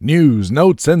News,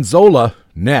 notes, and Zola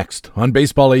next on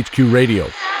Baseball HQ Radio.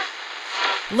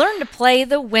 Learn to play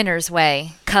the winner's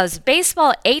way, 'cause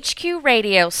Baseball HQ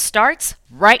Radio starts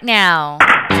right now.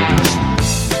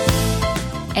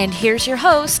 And here's your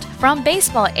host from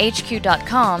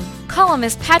BaseballHQ.com,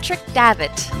 columnist Patrick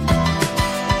Davitt.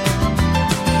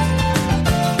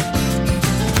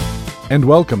 And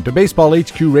welcome to Baseball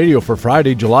HQ Radio for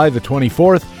Friday, July the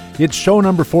 24th. It's show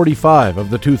number 45 of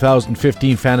the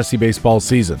 2015 fantasy baseball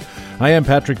season. I am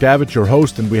Patrick Davitt, your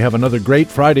host, and we have another great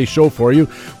Friday show for you.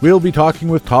 We'll be talking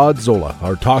with Todd Zola,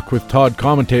 our Talk with Todd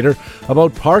commentator,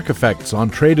 about park effects on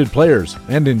traded players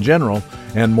and in general,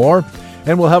 and more.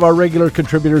 And we'll have our regular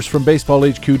contributors from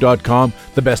BaseballHQ.com,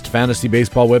 the best fantasy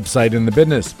baseball website in the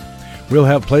business. We'll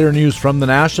have player news from the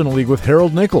National League with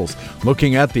Harold Nichols,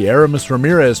 looking at the Aramis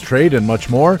Ramirez trade and much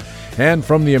more. And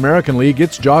from the American League,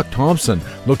 it's Jock Thompson,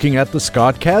 looking at the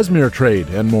Scott Kazmir trade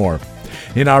and more.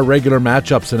 In our regular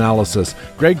matchups analysis,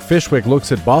 Greg Fishwick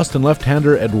looks at Boston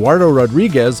left-hander Eduardo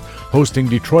Rodriguez hosting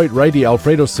Detroit righty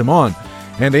Alfredo Simon.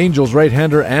 And Angels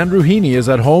right-hander Andrew Heaney is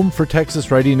at home for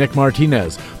Texas righty Nick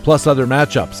Martinez, plus other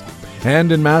matchups.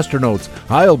 And in Master Notes,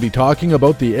 I'll be talking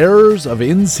about the errors of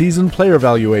in-season player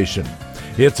valuation.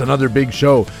 It's another big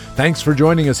show. Thanks for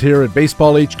joining us here at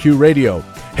Baseball HQ Radio.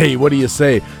 Hey, what do you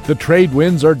say? The trade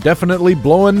winds are definitely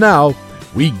blowing now.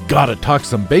 We gotta talk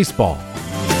some baseball.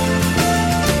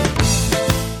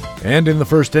 And in the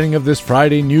first inning of this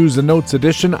Friday News and Notes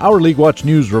edition, our League Watch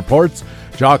News reports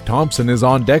Jock Thompson is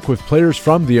on deck with players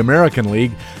from the American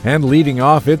League, and leading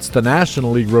off, it's the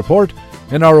National League report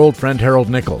and our old friend Harold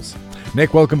Nichols.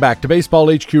 Nick, welcome back to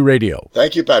Baseball HQ Radio.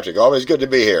 Thank you, Patrick. Always good to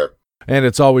be here. And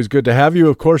it's always good to have you.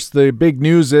 Of course, the big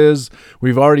news is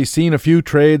we've already seen a few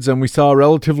trades, and we saw a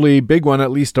relatively big one,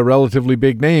 at least a relatively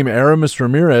big name. Aramis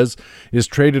Ramirez is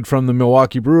traded from the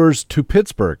Milwaukee Brewers to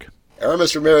Pittsburgh.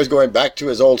 Aramis Ramirez going back to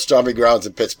his old stomping grounds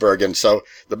in Pittsburgh. And so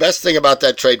the best thing about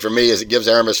that trade for me is it gives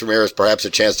Aramis Ramirez perhaps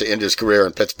a chance to end his career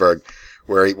in Pittsburgh,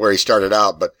 where he started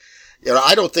out. But,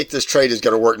 I don't think this trade is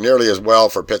going to work nearly as well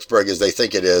for Pittsburgh as they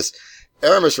think it is.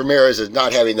 Aramis Ramirez is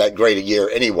not having that great a year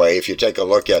anyway, if you take a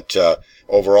look at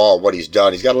overall what he's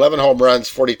done. He's got 11 home runs,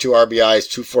 42 RBIs,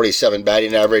 247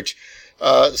 batting average.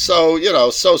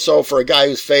 So for a guy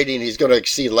who's fading, he's going to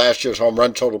exceed last year's home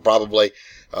run total probably.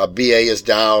 BA is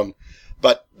down.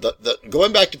 But the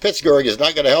going back to Pittsburgh is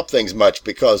not going to help things much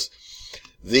because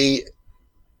the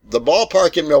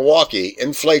ballpark in Milwaukee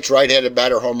inflates right-handed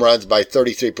batter home runs by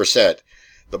 33%.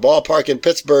 The ballpark in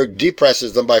Pittsburgh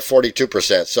depresses them by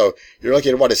 42%. So you're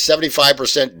looking at, a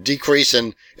 75% decrease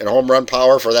in home run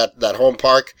power for that home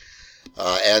park.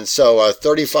 And so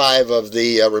 35 of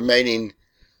the remaining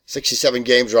 67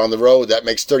 games are on the road. That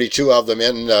makes 32 of them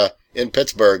in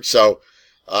Pittsburgh. So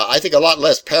I think a lot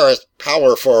less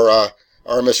power for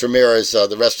Aramis Ramirez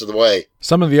the rest of the way.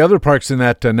 Some of the other parks in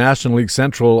that National League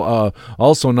Central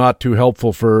also not too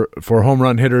helpful for home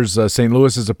run hitters. St.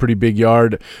 Louis is a pretty big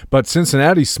yard, but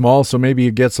Cincinnati's small, so maybe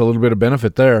he gets a little bit of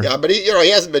benefit there. Yeah, but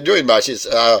he hasn't been doing much. It's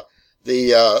a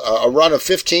run of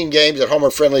 15 games at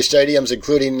homer-friendly stadiums,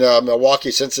 including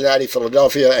Milwaukee, Cincinnati,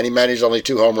 Philadelphia, and he managed only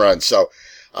 2 home runs. So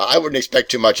I wouldn't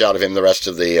expect too much out of him the rest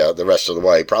of the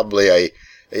way. Probably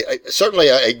certainly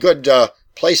a good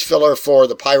place filler for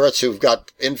the Pirates, who've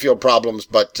got infield problems,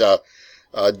 but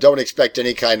don't expect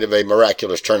any kind of a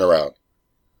miraculous turnaround.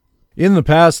 In the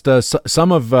past,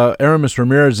 some of Aramis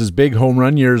Ramirez's big home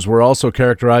run years were also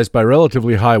characterized by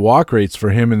relatively high walk rates for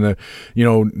him in the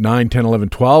 9, 10, 11,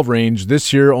 12 range.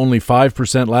 This year, only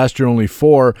 5%. Last year, only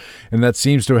 4%, and that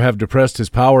seems to have depressed his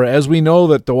power. As we know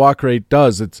that the walk rate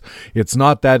does, it's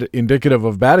not that indicative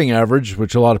of batting average,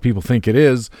 which a lot of people think it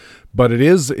is, but it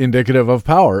is indicative of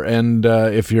power. And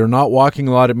if you're not walking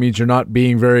a lot, it means you're not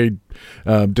being very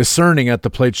discerning at the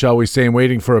plate, shall we say, and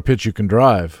waiting for a pitch you can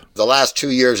drive. The last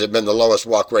 2 years have been the lowest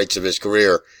walk rates of his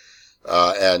career.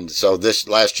 And so this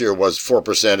last year was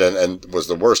 4% and was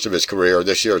the worst of his career.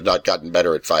 This year has not gotten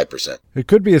better at 5%. It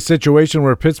could be a situation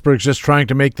where Pittsburgh's just trying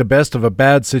to make the best of a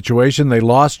bad situation. They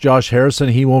lost Josh Harrison.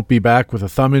 He won't be back with a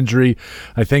thumb injury,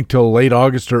 I think, till late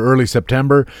August or early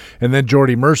September. And then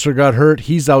Jordy Mercer got hurt.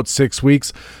 He's out 6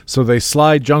 weeks. So they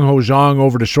slide Jung-Ho Zhang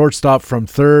over to shortstop from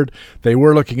third. They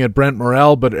were looking at Brent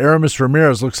Morel, but Aramis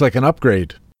Ramirez looks like an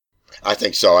upgrade. I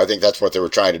think so. I think that's what they were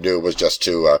trying to do, was just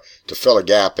to fill a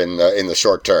gap in the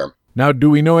short term. Now, do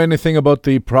we know anything about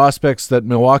the prospects that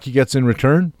Milwaukee gets in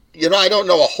return? I don't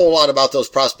know a whole lot about those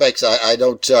prospects. I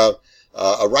don't.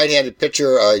 A right-handed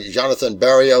pitcher, Jonathan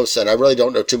Barrios, and I really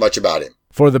don't know too much about him.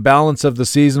 For the balance of the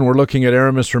season, we're looking at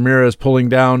Aramis Ramirez pulling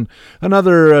down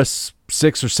another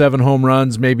 6 or 7 home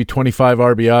runs, maybe 25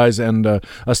 RBIs, and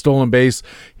a stolen base.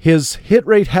 His hit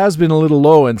rate has been a little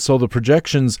low, and so the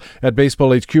projections at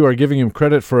Baseball HQ are giving him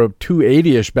credit for a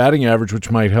 280-ish batting average,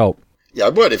 which might help. Yeah,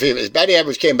 it would. If his batting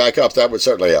average came back up, that would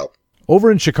certainly help.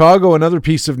 Over in Chicago, another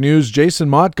piece of news, Jason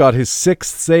Mott got his 6th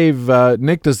save.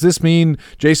 Nick, does this mean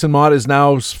Jason Mott is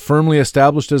now firmly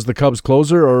established as the Cubs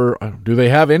closer, or do they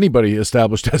have anybody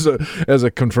established as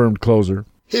a confirmed closer?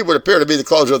 He would appear to be the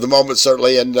closer of the moment,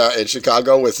 certainly in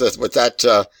Chicago with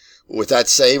that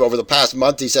save. Over the past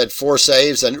month, he's had 4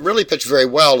 saves and really pitched very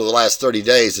well in the last 30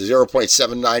 days. A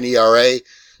 0.79 ERA,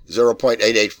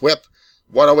 0.88 WHIP,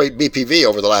 108 BPV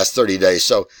over the last 30 days.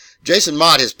 So Jason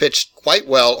Mott has pitched quite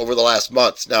well over the last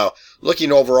month. Now,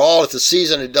 looking overall at the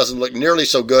season, it doesn't look nearly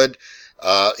so good.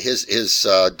 His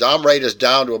DOM rate is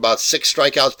down to about 6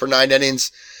 strikeouts per 9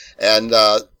 innings, and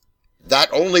that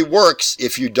only works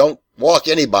if you don't walk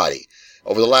anybody.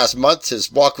 Over the last month,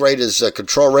 his walk rate is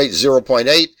control rate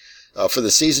 0.8, for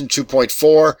the season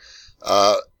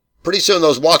 2.4. Pretty soon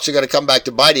those walks are going to come back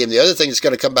to bite him. The other thing that's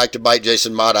going to come back to bite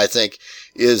Jason Mott, I think,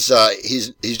 is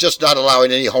he's just not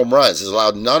allowing any home runs. He's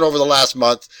allowed none over the last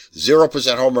month,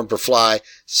 0% home run per fly,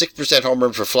 6% home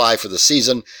run per fly for the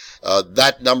season.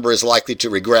 That number is likely to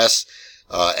regress.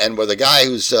 And with a guy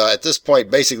who's at this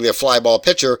point basically a fly ball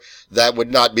pitcher, that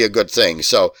would not be a good thing.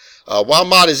 So while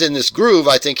Mott is in this groove,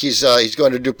 I think he's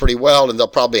going to do pretty well, and they'll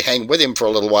probably hang with him for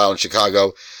a little while in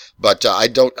Chicago. But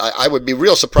I would be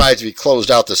real surprised if he closed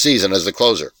out the season as the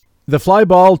closer. The fly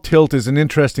ball tilt is an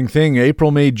interesting thing. April,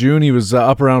 May, June, he was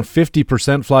up around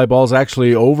 50% fly balls,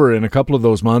 actually over in a couple of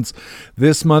those months.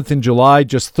 This month in July,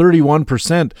 just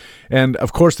 31%. And,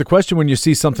 of course, the question when you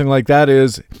see something like that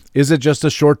is it just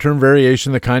a short-term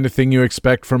variation, the kind of thing you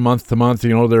expect from month to month?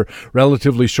 You know, they're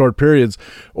relatively short periods.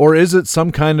 Or is it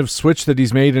some kind of switch that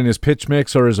he's made in his pitch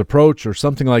mix or his approach or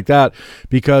something like that?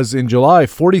 Because in July,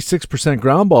 46%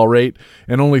 ground ball rate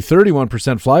and only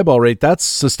 31% fly ball rate, that's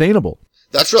sustainable.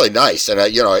 That's really nice. And,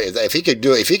 if he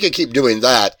could keep doing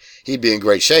that, he'd be in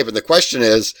great shape. And the question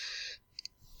is,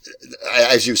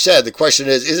 as you said, the question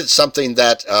is it something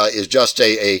that is just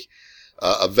a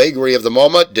vagary of the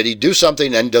moment? Did he do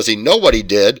something, and does he know what he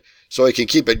did so he can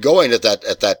keep it going at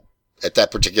that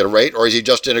particular rate? Or is he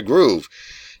just in a groove?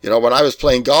 You know, when I was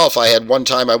playing golf, I had one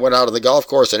time I went out on the golf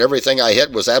course and everything I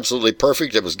hit was absolutely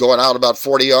perfect. It was going out about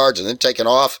 40 yards and then taking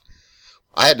off.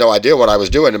 I had no idea what I was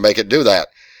doing to make it do that.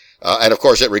 And of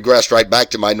course, it regressed right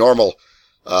back to my normal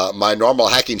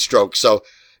hacking stroke. So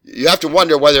you have to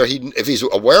wonder whether if he's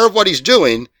aware of what he's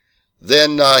doing,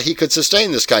 then he could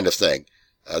sustain this kind of thing.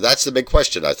 That's the big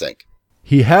question, I think.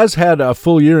 He has had a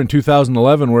full year in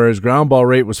 2011 where his ground ball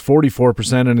rate was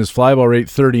 44% and his fly ball rate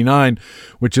 39%,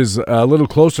 which is a little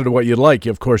closer to what you'd like.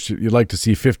 Of course, you'd like to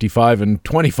see 55 and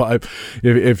 25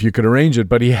 if you could arrange it.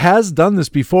 But he has done this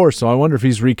before, so I wonder if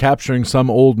he's recapturing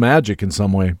some old magic in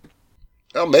some way.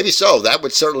 Well, maybe so. That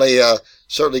would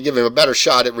certainly give him a better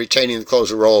shot at retaining the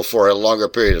closer role for a longer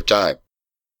period of time.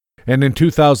 And in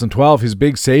 2012, his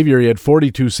big save year, he had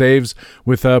 42 saves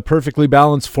with a perfectly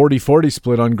balanced 40-40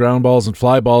 split on ground balls and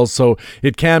fly balls. So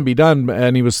it can be done,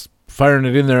 and he was firing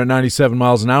it in there at 97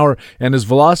 miles an hour. And his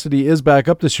velocity is back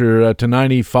up this year to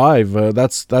 95.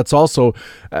 That's also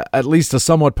at least a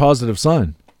somewhat positive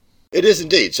sign. It is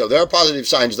indeed. So there are positive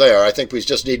signs there. I think we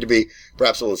just need to be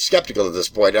perhaps a little skeptical at this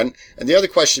point. And the other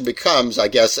question becomes, I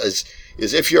guess, is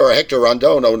if you're a Hector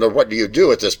Rondon owner, what do you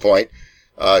do at this point?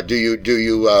 Do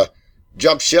you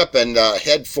jump ship and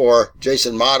head for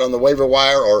Jason Mott on the waiver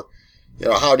wire, or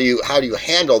how do you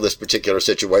handle this particular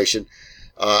situation?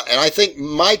 And I think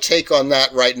my take on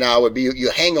that right now would be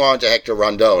you hang on to Hector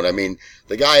Rondon. I mean,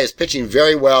 the guy is pitching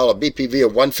very well, a BPV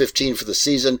of 115 for the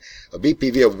season, a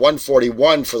BPV of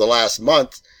 141 for the last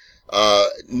month.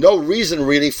 No reason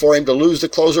really for him to lose the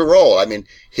closer role. I mean,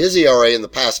 his ERA in the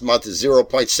past month is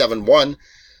 0.71.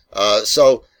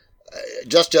 So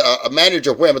just a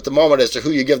manager whim at the moment as to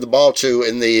who you give the ball to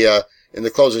in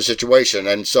the closer situation.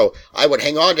 And so I would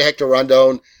hang on to Hector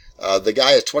Rondon. The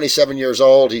guy is 27 years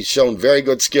old. He's shown very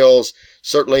good skills.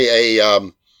 Certainly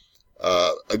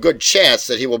a good chance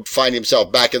that he will find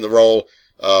himself back in the role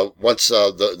once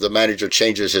the manager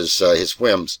changes his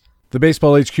whims. The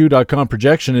BaseballHQ.com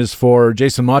projection is for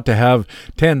Jason Mott to have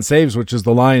 10 saves, which is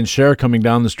the lion's share coming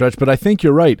down the stretch. But I think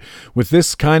you're right. With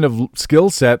this kind of skill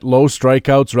set, low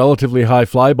strikeouts, relatively high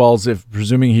fly balls, if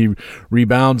presuming he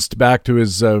rebounds back to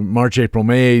his March, April,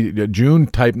 May, June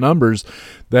type numbers,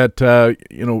 that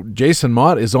Jason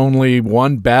Mott is only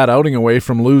one bad outing away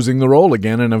from losing the role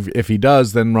again. And if he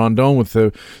does, then Rondon with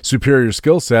the superior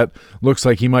skill set looks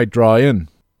like he might draw in.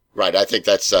 Right. I think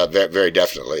that's very, very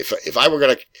definitely. If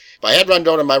I had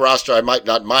Rondon in my roster, I might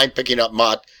not mind picking up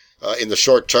Mott in the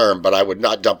short term, but I would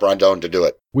not dump Rondon to do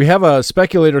it. We have a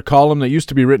speculator column that used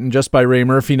to be written just by Ray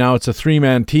Murphy. Now it's a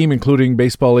three-man team, including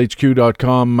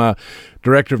BaseballHQ.com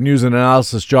Director of News and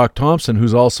Analysis Jock Thompson,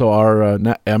 who's also our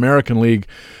American League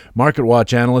Market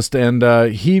Watch analyst,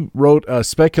 and he wrote a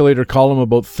speculator column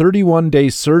about 31-day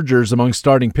surgers among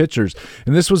starting pitchers.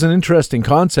 And this was an interesting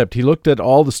concept. He looked at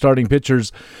all the starting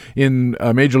pitchers in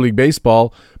Major League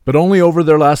Baseball, but only over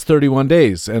their last 31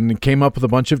 days, and came up with a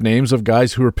bunch of names of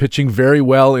guys who are pitching very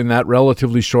well in that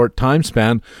relatively short time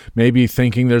span, maybe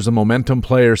thinking there's a momentum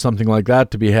play or something like that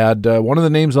to be had. One of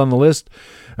the names on the list,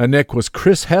 Nick, was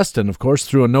Chris Heston, of course,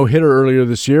 threw a no-hitter earlier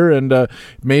this year and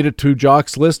made it to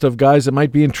Jock's list of guys that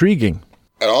might be intriguing.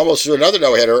 And almost threw another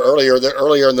no-hitter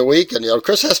earlier in the week. And,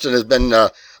 Chris Heston has been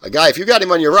a guy, if you got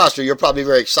him on your roster, you're probably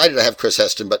very excited to have Chris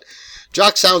Heston. But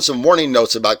Jock sounds some warning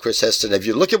notes about Chris Heston. If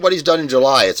you look at what he's done in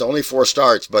July, it's only 4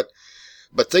 starts, but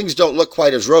things don't look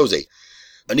quite as rosy.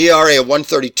 An ERA of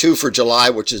 1.32 for July,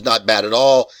 which is not bad at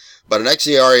all, but an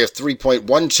xERA of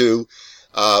 3.12.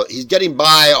 He's getting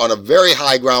by on a very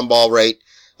high ground ball rate,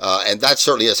 and that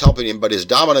certainly is helping him, but his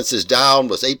dominance is down,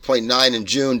 was 8.9 in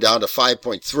June, down to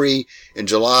 5.3 in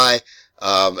July.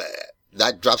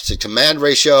 That drops the command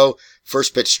ratio.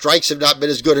 First pitch strikes have not been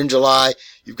as good in July.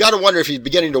 You've got to wonder if he's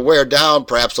beginning to wear down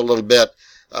perhaps a little bit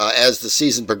as the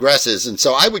season progresses. And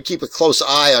so I would keep a close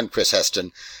eye on Chris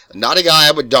Heston. Not a guy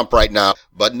I would dump right now,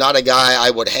 but not a guy I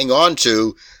would hang on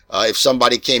to if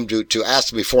somebody came to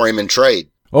ask me for him in trade.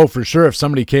 Oh, for sure. If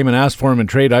somebody came and asked for him in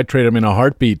trade, I'd trade him in a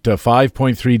heartbeat.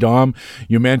 5.3 Dom.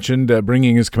 You mentioned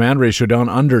bringing his command ratio down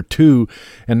under 2.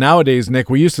 And nowadays, Nick,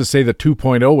 we used to say that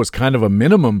 2.0 was kind of a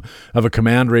minimum of a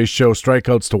command ratio,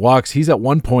 strikeouts to walks. He's at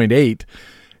 1.8.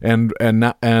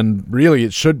 And really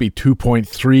it should be 2.3,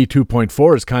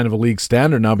 2.4 is kind of a league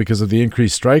standard now because of the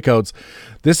increased strikeouts.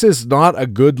 This is not a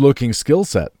good-looking skill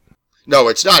set. No,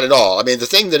 it's not at all. I mean, the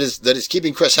thing that is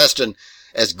keeping Chris Heston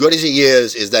as good as he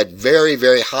is that very,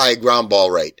 very high ground ball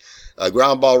rate. A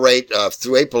ground ball rate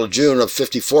through April and June of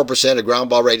 54%, a ground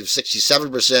ball rate of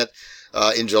 67%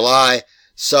 in July.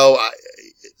 So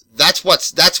that's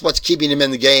what's keeping him in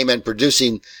the game and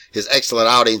producing his excellent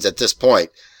outings at this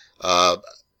point.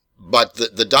 But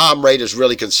the Dom rate is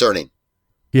really concerning.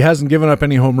 He hasn't given up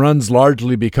any home runs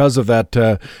largely because of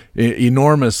that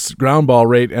enormous ground ball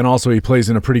rate, and also he plays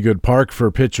in a pretty good park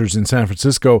for pitchers in San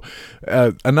Francisco.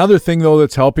 Another thing, though,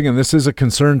 that's helping, and this is a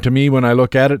concern to me when I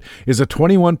look at it, is a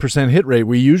 21% hit rate.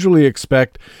 We usually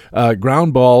expect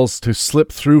ground balls to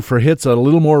slip through for hits a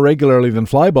little more regularly than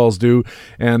fly balls do,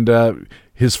 and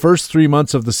his first 3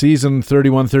 months of the season,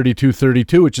 31, 32,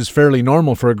 32, which is fairly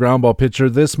normal for a ground ball pitcher.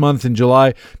 This month in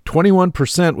July,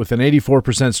 21% with an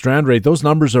 84% strand rate. Those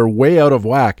numbers are way out of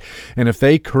whack. And if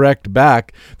they correct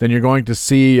back, then you're going to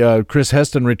see Chris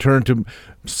Heston return to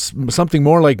something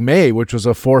more like May, which was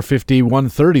a 450,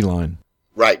 130 line.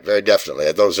 Right, very definitely.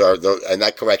 And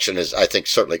that correction is, I think,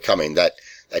 certainly coming. That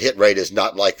hit rate is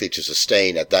not likely to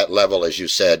sustain at that level, as you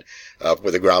said,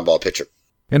 with a ground ball pitcher.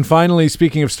 And finally,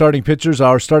 speaking of starting pitchers,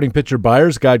 our starting pitcher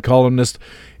buyer's guide columnist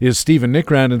is Stephen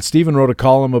Nickrand, and Stephen wrote a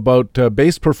column about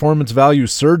base performance value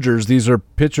surgers. These are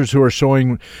pitchers who are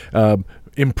showing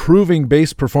improving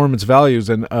base performance values,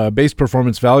 and base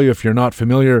performance value, if you're not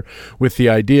familiar with the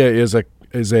idea, is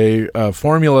a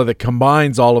formula that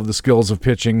combines all of the skills of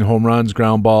pitching: home runs,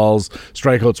 ground balls,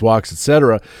 strikeouts, walks,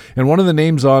 etc. And one of the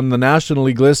names on the National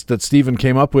League list that Stephen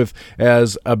came up with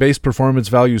as a base performance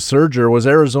value surger was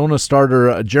Arizona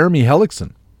starter Jeremy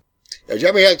Hellickson. Now,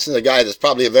 Jeremy Hellickson is a guy that's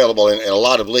probably available in a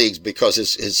lot of leagues because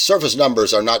his surface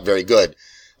numbers are not very good.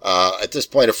 At this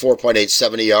point, a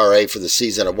 4.87 ERA for the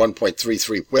season, a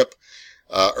 1.33 WHIP,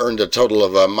 earned a total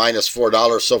of minus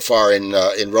 $4 so far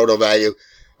in roto value.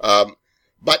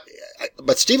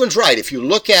 But Stephen's right. If you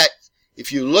look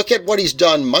at what he's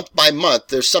done month by month,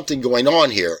 there's something going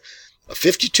on here. A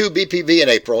 52 BPV in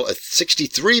April, a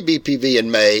 63 BPV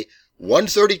in May,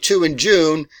 132 in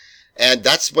June, and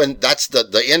that's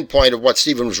the end point of what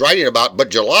Stephen was writing about. But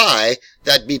July,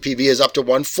 that BPV is up to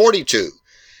 142.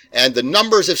 And the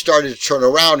numbers have started to turn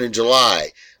around in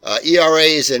July.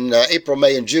 ERAs in April,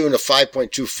 May, and June of 5.24,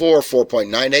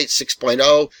 4.98,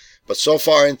 6.0. But so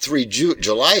far in 3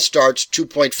 July starts,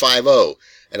 2.50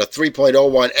 and a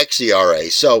 3.01 xERA.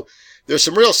 So there's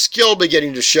some real skill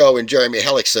beginning to show in Jeremy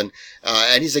Hellickson.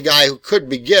 And he's a guy who could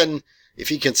begin, if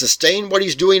he can sustain what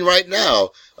he's doing right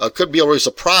now, could be a real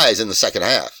surprise in the second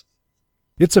half.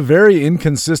 It's a very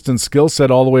inconsistent skill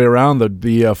set all the way around.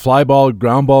 The fly ball,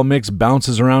 ground ball mix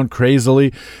bounces around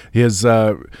crazily. His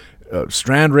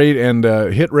strand rate and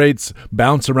hit rates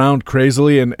bounce around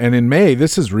crazily. And in May,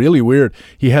 this is really weird.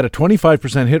 He had a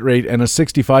 25% hit rate and a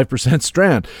 65%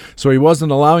 strand. So he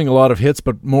wasn't allowing a lot of hits,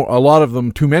 but a lot of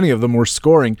them, too many of them, were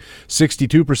scoring.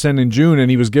 62% in June,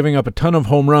 and he was giving up a ton of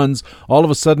home runs. All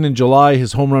of a sudden in July,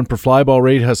 his home run per fly ball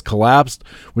rate has collapsed,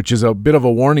 which is a bit of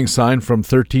a warning sign, from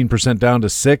 13% down to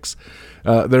 6%.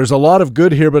 There's a lot of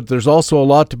good here, but there's also a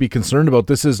lot to be concerned about.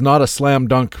 This is not a slam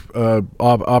dunk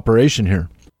operation here.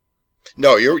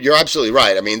 No, you're absolutely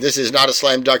right. I mean, this is not a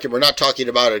slam dunk, and we're not talking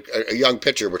about a young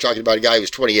pitcher. We're talking about a guy who's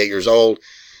 28 years old,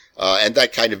 and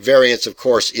that kind of variance, of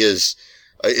course, is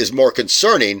more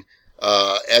concerning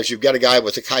as you've got a guy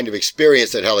with the kind of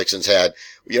experience that Hellickson's had.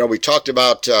 You know, we talked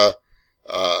about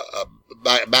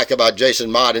back about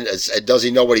Jason Mott, and does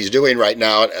he know what he's doing right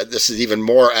now? This is even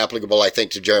more applicable, I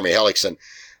think, to Jeremy Hellickson.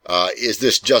 Is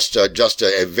this just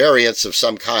a variance of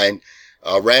some kind,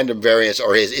 a random variance,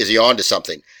 or is he onto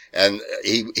something? And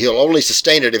he'll only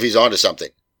sustain it if he's onto something.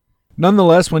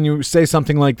 Nonetheless, when you say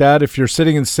something like that, if you're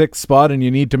sitting in sixth spot and you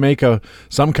need to make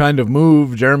some kind of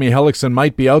move, Jeremy Hellickson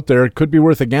might be out there. It could be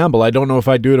worth a gamble. I don't know if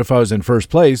I'd do it if I was in first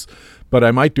place, but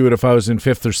I might do it if I was in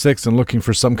fifth or sixth and looking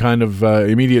for some kind of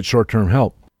immediate short-term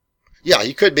help. Yeah,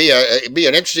 he could be an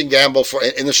interesting gamble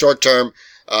in the short term,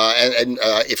 and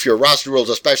if your roster rules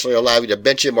especially allow you to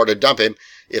bench him or to dump him,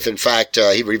 if in fact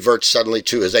he reverts suddenly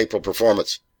to his April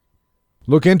performance.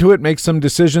 Look into it, make some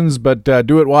decisions, but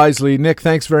do it wisely. Nick,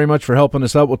 thanks very much for helping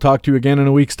us out. We'll talk to you again in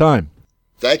a week's time.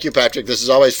 Thank you, Patrick. This is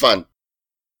always fun.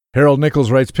 Harold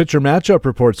Nichols writes pitcher matchup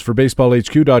reports for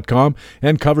BaseballHQ.com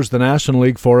and covers the National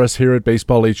League for us here at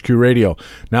BaseballHQ Radio.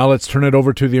 Now let's turn it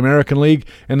over to the American League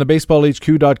and the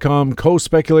BaseballHQ.com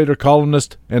co-speculator,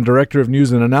 columnist, and director of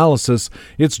news and analysis.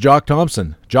 It's Jock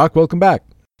Thompson. Jock, welcome back.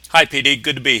 Hi, PD.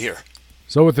 Good to be here.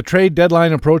 So with the trade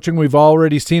deadline approaching, we've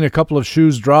already seen a couple of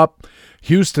shoes drop.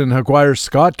 Houston acquires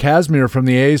Scott Kazmir from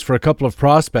the A's for a couple of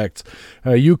prospects.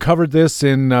 You covered this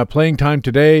in Playing Time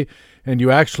Today, and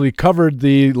you actually covered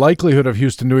the likelihood of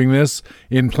Houston doing this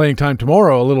in Playing Time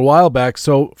Tomorrow a little while back.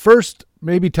 So first,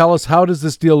 maybe tell us, how does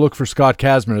this deal look for Scott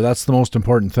Kazmir? That's the most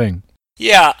important thing.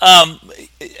 Yeah,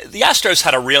 the Astros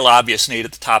had a real obvious need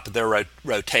at the top of their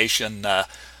rotation,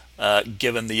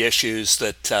 given the issues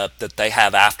that they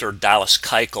have after Dallas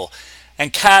Keuchel.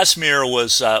 And Kazmir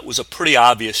was a pretty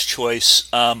obvious choice.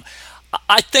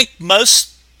 I think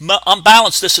on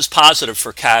balance, this is positive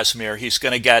for Kazmir. He's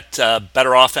going to get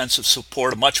better offensive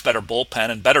support, a much better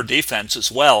bullpen, and better defense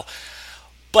as well.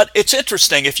 But it's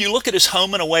interesting. If you look at his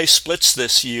home and away splits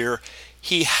this year,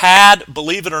 he had,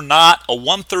 believe it or not, a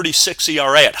 1.36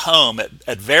 ERA at home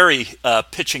at very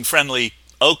pitching-friendly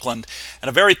Oakland, and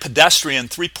a very pedestrian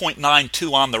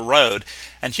 3.92 on the road.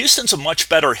 And Houston's a much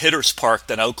better hitter's park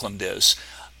than Oakland is.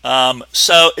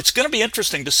 So it's going to be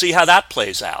interesting to see how that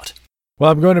plays out. Well,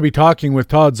 I'm going to be talking with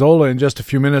Todd Zola in just a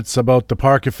few minutes about the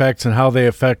park effects and how they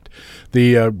affect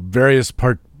the various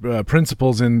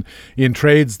principles in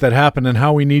trades that happen and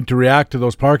how we need to react to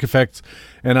those park effects.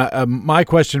 And my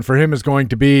question for him is going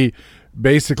to be,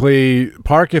 basically,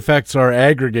 park effects are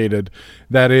aggregated.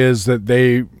 That is,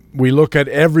 that we look at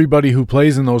everybody who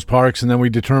plays in those parks, and then we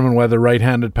determine whether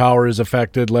right-handed power is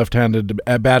affected, left-handed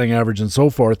batting average, and so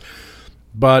forth.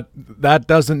 But that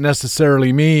doesn't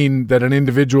necessarily mean that an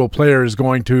individual player is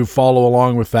going to follow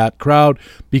along with that crowd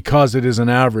because it is an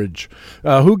average.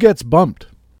 Who gets bumped?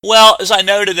 Well, as I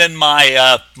noted in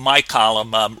my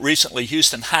column, recently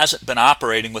Houston hasn't been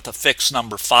operating with a fixed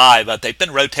number 5. They've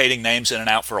been rotating names in and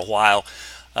out for a while.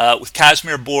 With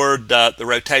Kazmir aboard, the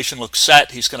rotation looks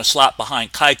set. He's going to slot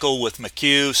behind Keuchel with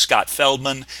McHugh, Scott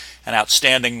Feldman, and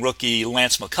outstanding rookie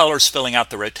Lance McCullers filling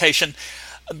out the rotation.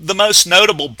 The most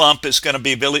notable bump is going to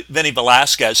be Vinny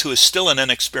Velasquez, who is still an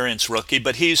inexperienced rookie,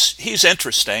 but he's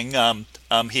interesting.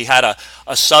 He had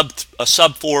a sub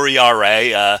 4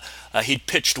 ERA. He'd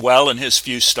pitched well in his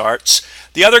few starts.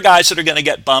 The other guys that are going to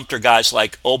get bumped are guys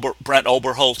like Brent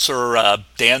Oberholzer,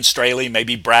 Dan Straley,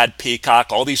 maybe Brad Peacock,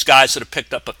 all these guys that have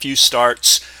picked up a few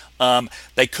starts.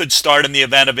 They could start in the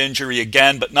event of injury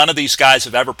again, but none of these guys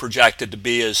have ever projected to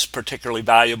be as particularly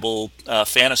valuable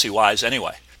fantasy-wise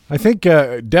anyway. I think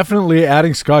definitely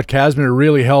adding Scott Kazmir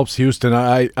really helps Houston.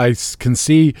 I can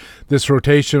see this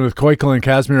rotation with Keuchel and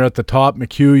Kazmir at the top.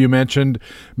 McHugh, you mentioned,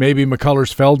 maybe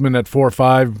McCullers Feldman at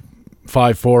 4-5,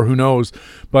 5-4, who knows.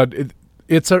 But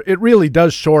it really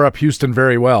does shore up Houston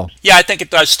very well. Yeah, I think it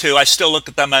does too. I still look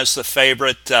at them as the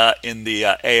favorite in the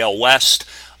AL West.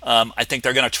 I think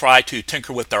they're going to try to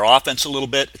tinker with their offense a little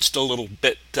bit. It's still a little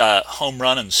bit home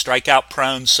run and strikeout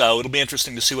prone, so it'll be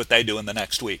interesting to see what they do in the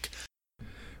next week.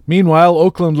 Meanwhile,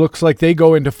 Oakland looks like they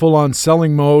go into full-on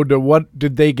selling mode. What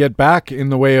did they get back in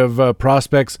the way of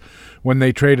prospects when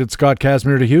they traded Scott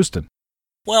Kazmir to Houston?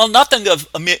 Well, nothing of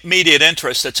immediate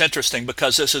interest. It's interesting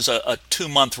because this is a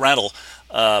 2-month rental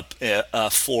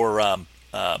for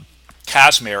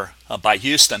Kazmir by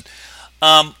Houston.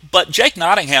 But Jake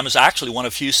Nottingham is actually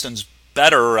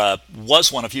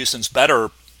was one of Houston's better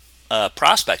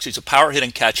prospects. He's a power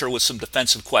hitting catcher with some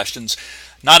defensive questions.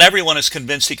 Not everyone is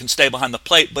convinced he can stay behind the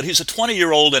plate, but he's a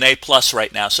 20-year-old in A+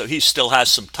 right now, so he still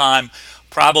has some time.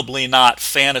 Probably not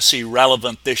fantasy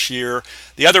relevant this year.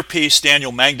 The other piece,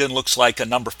 Daniel Mengden, looks like a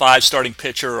number 5 starting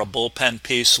pitcher, a bullpen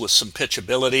piece with some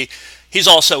pitchability. He's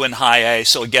also in high A,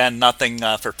 so again, nothing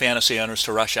for fantasy owners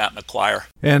to rush out and acquire.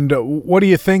 And what do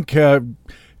you think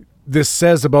this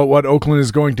says about what Oakland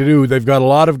is going to do? They've got a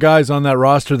lot of guys on that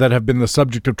roster that have been the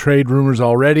subject of trade rumors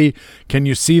already. Can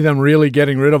you see them really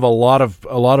getting rid of a lot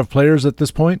of players at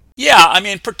this point? Yeah, I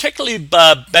mean, particularly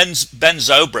Ben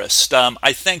Zobrist.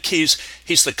 I think he's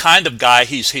the kind of guy.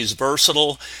 He's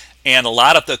versatile, and a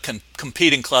lot of the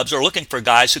competing clubs are looking for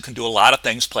guys who can do a lot of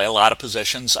things, play a lot of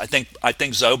positions. I think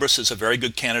Zobrist is a very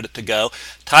good candidate to go.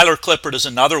 Tyler Clippard is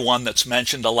another one that's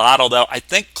mentioned a lot, although I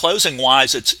think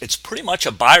closing-wise it's pretty much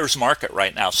a buyer's market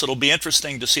right now, so it'll be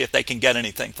interesting to see if they can get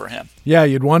anything for him. Yeah,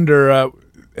 you'd wonder,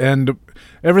 and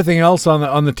everything else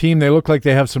on the team, they look like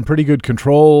they have some pretty good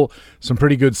control, some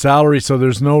pretty good salary, so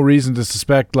there's no reason to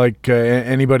suspect like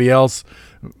anybody else,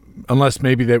 unless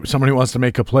maybe somebody wants to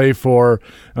make a play for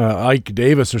Ike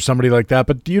Davis or somebody like that.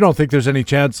 But you don't think there's any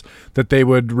chance that they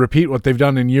would repeat what they've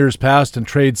done in years past and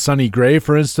trade Sonny Gray,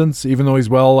 for instance, even though he's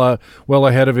well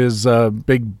ahead of his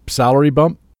big salary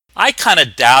bump? I kind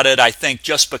of doubt it. I think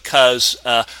just because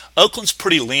Oakland's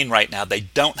pretty lean right now. They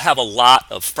don't have a lot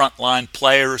of frontline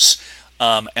players,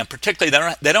 and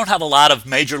particularly they don't have a lot of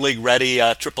major league ready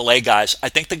AAA guys. I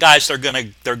think the guys they're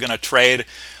gonna trade,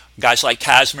 guys like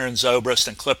Kazmir and Zobrist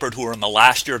and Clippard, who are in the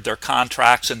last year of their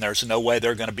contracts, and there's no way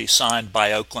they're going to be signed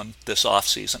by Oakland this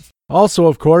offseason. Also,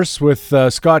 of course, with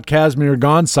Scott Kazmir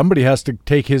gone, somebody has to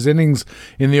take his innings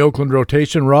in the Oakland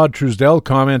rotation. Rod Truesdell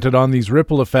commented on these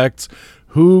ripple effects.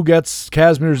 Who gets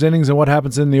Kazmir's innings and what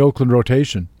happens in the Oakland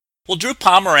rotation? Well, Drew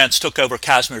Pomerantz took over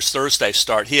Kazmir's Thursday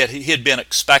start. He had been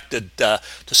expected to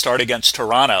start against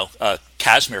Toronto.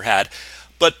 Kazmir had.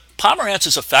 But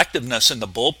Pomerantz's effectiveness in the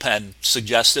bullpen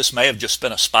suggests this may have just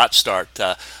been a spot start.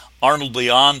 Arnold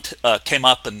Leon came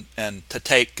up and to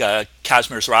take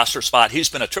Kazmir's roster spot. He's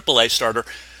been a AAA starter,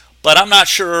 but I'm not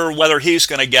sure whether he's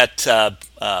going to get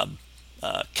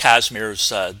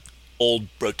Kazmir's old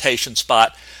rotation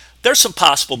spot. There's some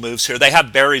possible moves here. They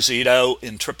have Barry Zito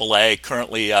in AAA.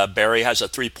 Currently, Barry has a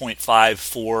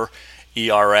 3.54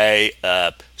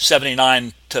 ERA,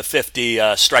 79 to 50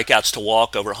 strikeouts to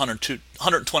walk over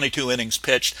 122 innings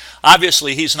pitched.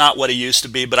 Obviously, he's not what he used to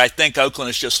be, but I think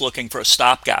Oakland is just looking for a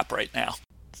stopgap right now.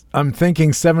 I'm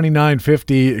thinking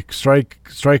 79-50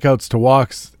 strikeouts to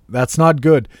walks. That's not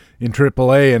good in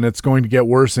AAA, and it's going to get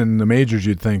worse in the majors,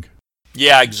 you'd think.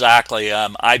 Yeah, exactly.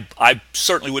 I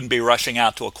certainly wouldn't be rushing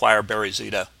out to acquire Barry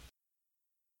Zito.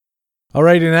 All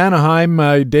right, in Anaheim,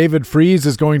 David Freese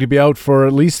is going to be out for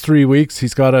at least 3 weeks.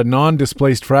 He's got a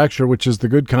non-displaced fracture, which is the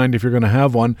good kind if you're going to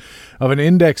have one, of an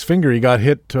index finger. He got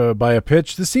hit by a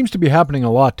pitch. This seems to be happening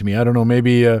a lot to me. I don't know,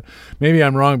 maybe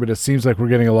I'm wrong, but it seems like we're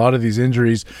getting a lot of these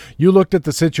injuries. You looked at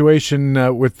the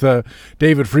situation with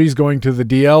David Freese going to the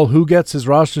DL. Who gets his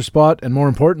roster spot, and more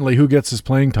importantly, who gets his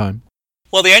playing time?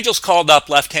 Well, the Angels called up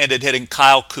left-handed hitting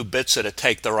Kyle Kubica to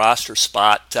take the roster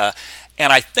spot.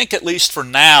 And I think, at least for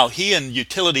now, he and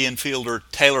utility infielder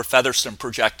Taylor Featherston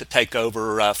project to take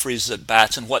over Freese's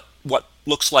at-bats in what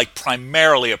looks like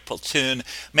primarily a platoon.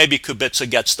 Maybe Kubica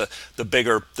gets the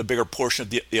bigger portion of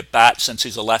the at-bat since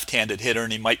he's a left-handed hitter,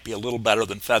 and he might be a little better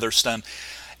than Featherston.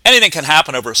 Anything can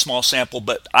happen over a small sample,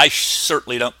 but I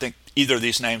certainly don't think either of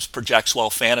these names projects well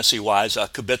fantasy-wise.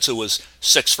 Kubica was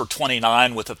 6 for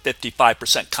 29 with a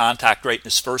 55% contact rate in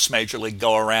his first major league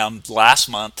go-around last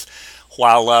month.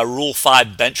 While Rule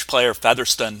 5 bench player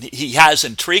Featherston, he has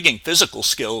intriguing physical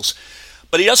skills,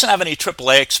 but he doesn't have any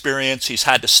AAA experience. He's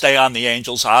had to stay on the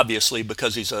Angels, obviously,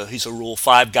 because he's a Rule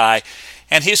 5 guy.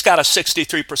 And he's got a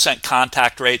 63%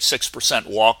 contact rate, 6%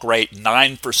 walk rate,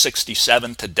 9 for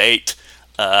 67 to date.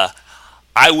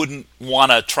 I wouldn't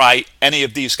want to try any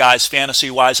of these guys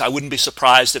fantasy-wise. I wouldn't be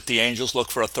surprised if the Angels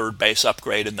look for a third base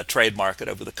upgrade in the trade market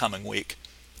over the coming week.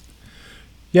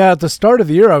 Yeah, at the start of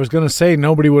the year, I was going to say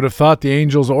nobody would have thought the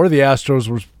Angels or the Astros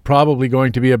was probably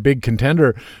going to be a big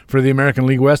contender for the American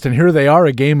League West, and here they are,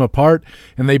 a game apart,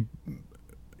 and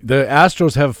the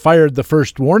Astros have fired the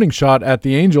first warning shot at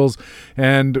the Angels,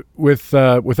 and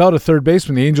without a third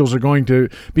baseman, the Angels are going to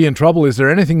be in trouble. Is there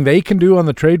anything they can do on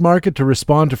the trade market to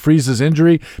respond to Freese's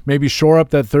injury, maybe shore up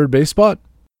that third base spot?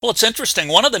 Well, it's interesting.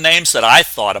 One of the names that I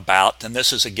thought about, and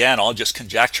this is, again, all just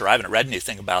conjecture, I haven't read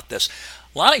anything about this,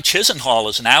 Lonnie Chisenhall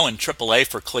is now in AAA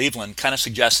for Cleveland, kind of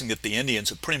suggesting that the Indians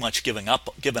have pretty much given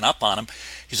up on him.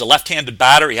 He's a left-handed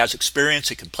batter. He has experience.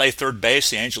 He can play third base.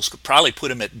 The Angels could probably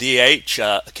put him at DH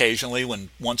occasionally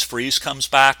once Freese comes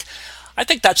back. I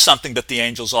think that's something that the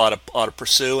Angels ought to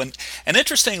pursue. And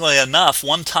interestingly enough,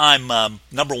 one-time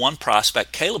number one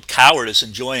prospect Caleb Coward is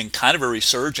enjoying kind of a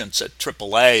resurgence at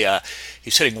AAA.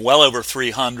 He's hitting well over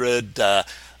 300.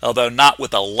 Although not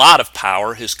with a lot of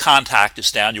power. His contact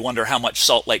is down. You wonder how much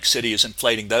Salt Lake City is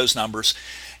inflating those numbers.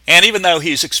 And even though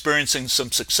he's experiencing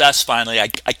some success finally,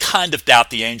 I kind of doubt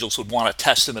the Angels would want to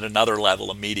test him at another level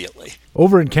immediately.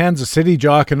 Over in Kansas City,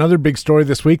 Jock, another big story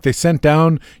this week. They sent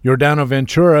down Yordano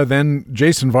Ventura. Then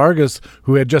Jason Vargas,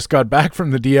 who had just got back from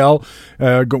the DL,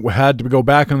 had to go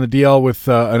back on the DL with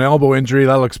an elbow injury.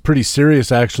 That looks pretty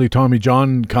serious, actually. Tommy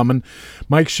John coming.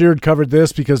 Mike Sheard covered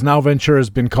this because now Ventura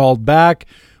has been called back.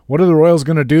 What are the Royals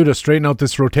going to do to straighten out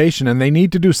this rotation? And they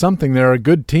need to do something. They're a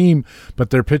good team, but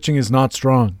their pitching is not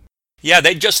strong. Yeah,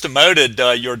 they just demoted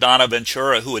Yordano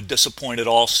Ventura, who had disappointed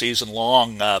all season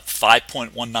long,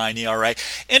 5.19 ERA.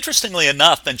 Interestingly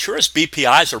enough, Ventura's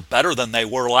BPIs are better than they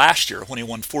were last year when he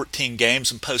won 14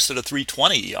 games and posted a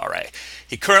 3.20 ERA.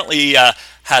 He currently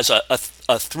has a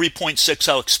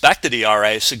 3.60 expected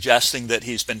ERA, suggesting that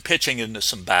he's been pitching into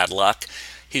some bad luck.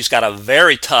 He's got a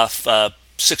very tough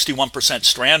 61%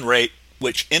 strand rate,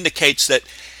 which indicates that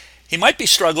he might be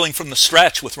struggling from the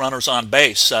stretch with runners on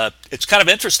base. It's kind of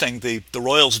interesting. The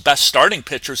Royals' best starting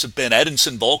pitchers have been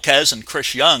Edinson Volquez and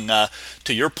Chris Young.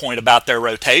 To your point about their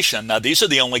rotation, these are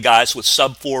the only guys with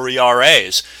sub-4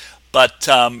 ERAs. But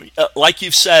like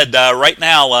you've said, right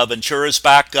now Ventura's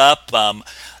back up.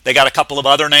 They got a couple of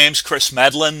other names. Chris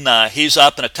Medlin, he's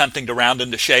up and attempting to round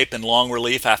into shape in long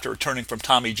relief after returning from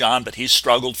Tommy John, but he's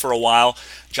struggled for a while.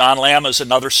 John Lamb is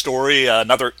another story,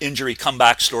 another injury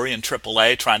comeback story in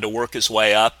AAA, trying to work his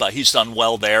way up. He's done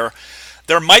well there.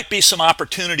 There might be some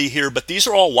opportunity here, but these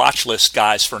are all watch list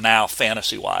guys for now,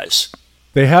 fantasy-wise.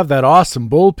 They have that awesome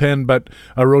bullpen, but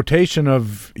a rotation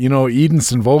of,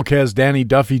 Edinson Volquez, Danny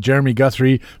Duffy, Jeremy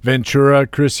Guthrie, Ventura,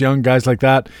 Chris Young, guys like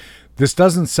that. This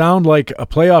doesn't sound like a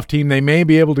playoff team. They may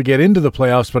be able to get into the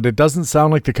playoffs, but it doesn't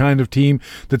sound like the kind of team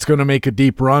that's going to make a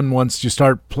deep run once you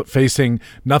start facing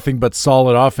nothing but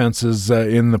solid offenses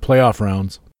in the playoff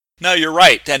rounds. No, you're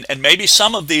right, and maybe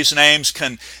some of these names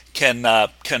can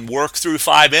work through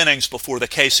 5 innings before the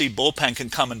KC bullpen can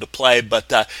come into play.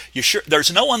 But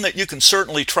there's no one that you can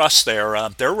certainly trust there.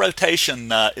 Their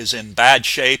rotation is in bad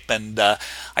shape, and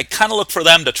I kind of look for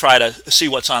them to try to see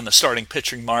what's on the starting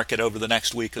pitching market over the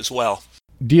next week as well.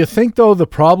 Do you think, though, the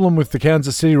problem with the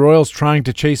Kansas City Royals trying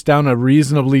to chase down a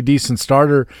reasonably decent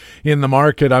starter in the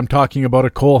market, I'm talking about a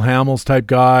Cole Hamels type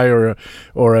guy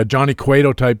or a Johnny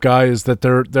Cueto type guy, is that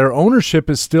their ownership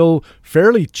is still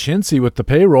fairly chintzy with the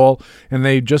payroll, and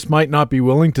they just might not be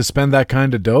willing to spend that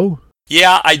kind of dough?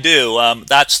 Yeah, I do.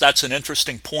 That's an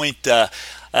interesting point.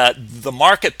 The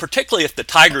market, particularly if the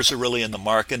Tigers are really in the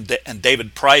market, and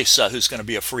David Price, who's going to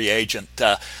be a free agent,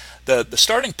 the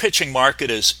starting pitching market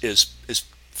is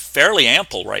fairly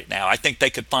ample right now. I think they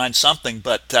could find something,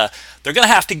 but they're going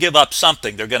to have to give up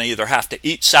something. They're going to either have to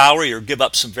eat salary or give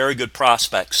up some very good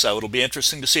prospects. So it'll be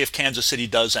interesting to see if Kansas City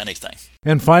does anything.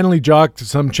 And finally, Jock,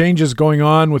 some changes going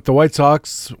on with the White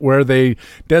Sox where they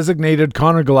designated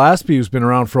Connor Gillaspie, who's been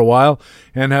around for a while,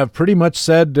 and have pretty much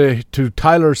said to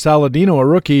Tyler Saladino, a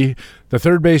rookie, the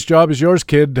third base job is yours,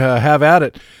 kid. Have at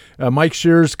it. Mike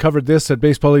Shears covered this at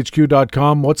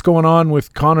BaseballHQ.com. What's going on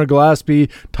with Connor Gillaspie,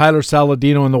 Tyler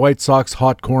Saladino, and the White Sox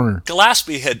hot corner?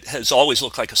 Gillaspie has always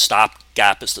looked like a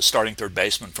stopgap as the starting third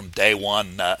baseman from day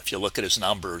one. If you look at his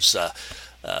numbers,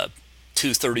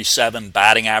 237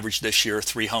 batting average this year,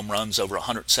 3 home runs, over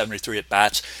 173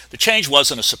 at-bats. The change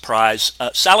wasn't a surprise.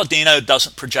 Saladino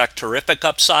doesn't project terrific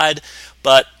upside,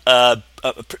 but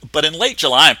in late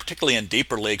July, and particularly in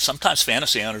deeper leagues, sometimes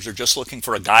fantasy owners are just looking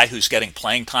for a guy who's getting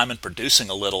playing time and producing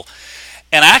a little.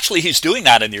 And actually, he's doing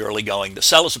that in the early going. The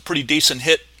Cell is a pretty decent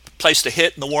place to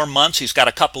hit in the warm months. He's got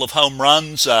a couple of home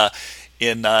runs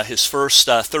in his first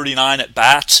 39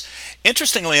 at-bats.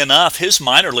 Interestingly enough, his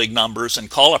minor league numbers and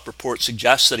call-up report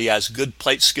suggest that he has good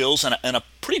plate skills and a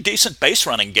pretty decent base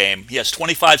running game. He has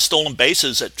 25 stolen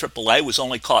bases at AAA, was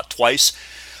only caught twice.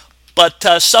 But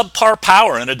subpar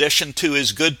power in addition to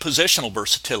his good positional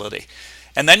versatility.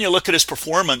 And then you look at his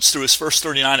performance through his first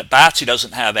 39 at-bats. He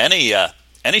doesn't have any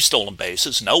any stolen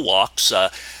bases, no walks,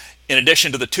 in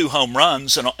addition to the 2 home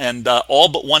runs and all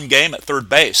but 1 game at third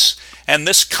base. And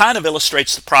this kind of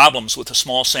illustrates the problems with a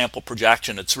small sample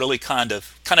projection. It's really kind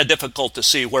of difficult to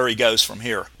see where he goes from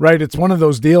here. Right. It's one of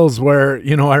those deals where,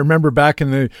 I remember back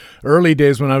in the early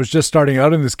days when I was just starting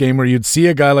out in this game where you'd see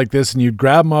a guy like this and you'd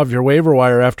grab him off your waiver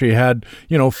wire after he had,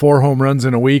 4 home runs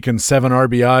in a week and 7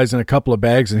 RBIs and a couple of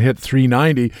bags and hit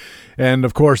 390. And,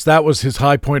 of course, that was his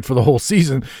high point for the whole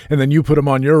season. And then you put him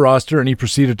on your roster and he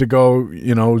proceeded to go,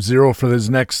 0 for his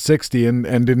next 60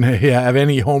 and didn't have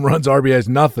any home runs, RBIs,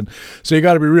 nothing. So you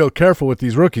got to be real careful with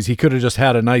these rookies. He could have just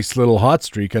had a nice little hot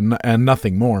streak and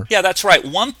nothing more. Yeah, that's right.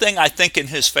 One thing I think in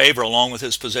his favor, along with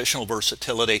his positional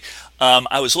versatility,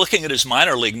 I was looking at his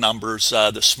minor league numbers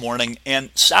this morning,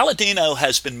 and Saladino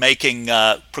has been making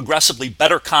progressively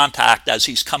better contact as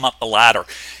he's come up the ladder.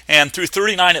 And through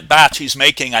 39 at-bats, he's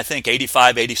making, I think,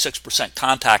 85, 86%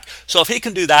 contact. So if he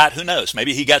can do that, who knows?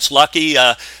 Maybe he gets lucky.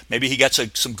 Maybe he gets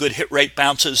some good hit rate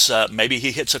bounces. Maybe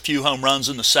he hits a few home runs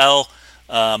in the cell.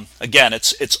 Again,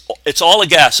 it's all a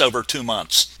guess over 2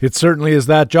 months. It certainly is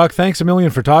that. Jock, thanks a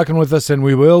million for talking with us, and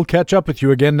we will catch up with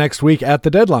you again next week at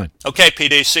the deadline. Okay,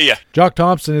 PD, see ya. Jock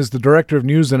Thompson is the Director of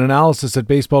News and Analysis at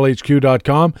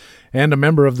BaseballHQ.com and a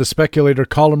member of the Speculator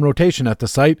column rotation at the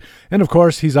site. And, of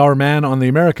course, he's our man on the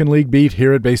American League beat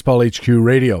here at Baseball HQ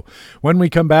Radio. When we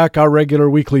come back, our regular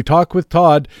weekly talk with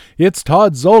Todd, it's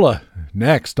Todd Zola,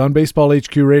 next on Baseball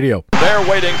HQ Radio. They're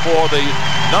waiting for the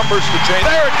numbers to change.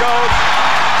 There it goes.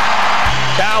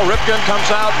 Cal Ripken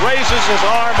comes out, raises his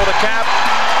arm with a cap,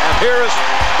 and here is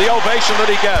the ovation that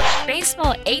he gets.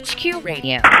 Baseball HQ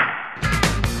Radio.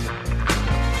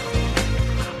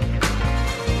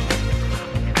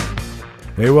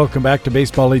 Hey, welcome back to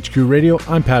Baseball HQ Radio.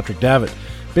 I'm Patrick Davitt.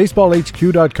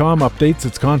 BaseballHQ.com updates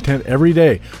its content every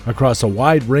day across a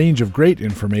wide range of great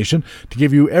information to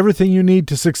give you everything you need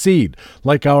to succeed,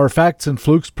 like our Facts and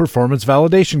Flukes performance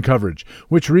validation coverage,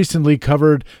 which recently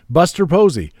covered Buster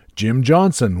Posey, Jim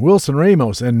Johnson, Wilson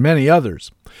Ramos, and many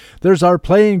others. There's our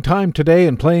Playing Time Today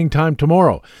and Playing Time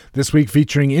Tomorrow, this week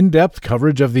featuring in-depth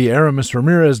coverage of the Aramis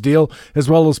Ramirez deal, as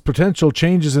well as potential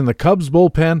changes in the Cubs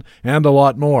bullpen and a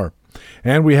lot more.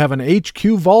 And we have an HQ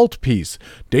Vault piece,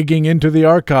 digging into the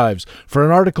archives, for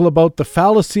an article about the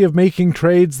fallacy of making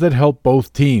trades that help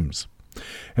both teams.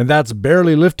 And that's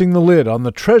barely lifting the lid on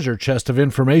the treasure chest of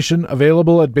information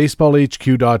available at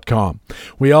BaseballHQ.com.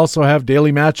 We also have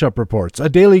daily matchup reports, a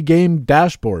daily game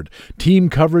dashboard, team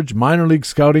coverage, minor league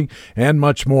scouting, and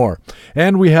much more.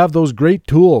 And we have those great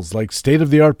tools like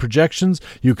state-of-the-art projections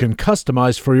you can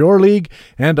customize for your league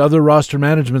and other roster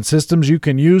management systems you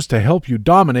can use to help you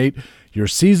dominate your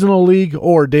seasonal league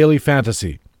or daily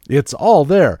fantasy. It's all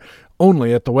there.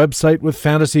 Only at the website with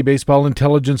fantasy baseball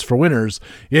intelligence for winners.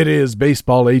 It is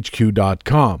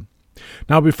BaseballHQ.com.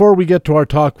 Now, before we get to our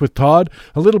talk with Todd,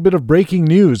 a little bit of breaking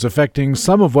news affecting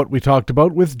some of what we talked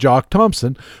about with Jock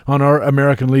Thompson on our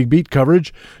American League beat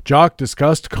coverage. Jock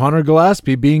discussed Connor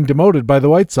Gillespie being demoted by the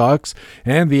White Sox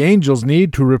and the Angels'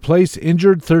 need to replace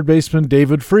injured third baseman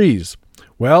David Freese.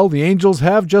 Well, the Angels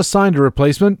have just signed a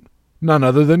replacement, none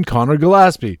other than Connor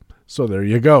Gillespie. So there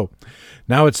you go.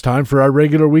 Now it's time for our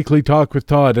regular weekly talk with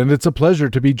Todd, and it's a pleasure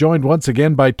to be joined once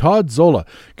again by Todd Zola,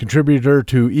 contributor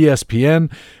to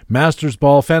ESPN, Masters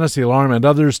Ball, Fantasy Alarm, and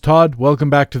others. Todd, welcome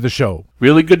back to the show.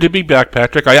 Really good to be back,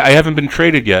 Patrick. I haven't been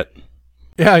traded yet.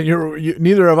 Yeah,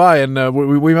 neither have I, and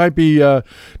we might be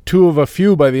two of a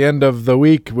few by the end of the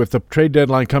week with the trade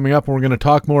deadline coming up, and we're going to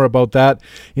talk more about that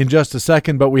in just a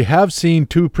second. But we have seen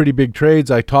 2 pretty big trades.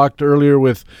 I talked earlier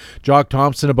with Jock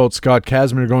Thompson about Scott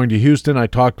Kazmir going to Houston. I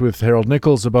talked with Harold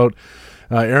Nichols about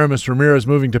Aramis Ramirez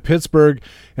moving to Pittsburgh.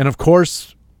 And, of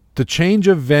course, the change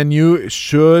of venue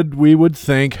should, we would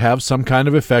think, have some kind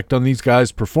of effect on these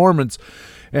guys' performance.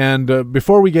 And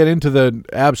before we get into the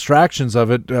abstractions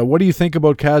of it, what do you think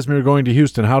about Kazmir going to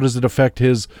Houston? How does it affect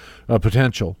his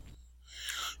potential?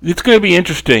 It's going to be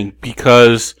interesting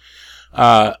because,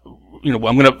 I'm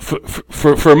going to,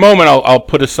 for a moment, I'll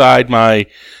put aside my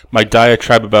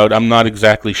diatribe about I'm not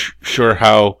exactly sure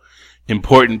how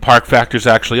important park factors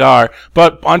actually are,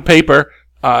 but on paper,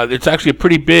 it's actually a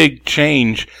pretty big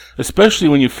change, especially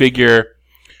when you figure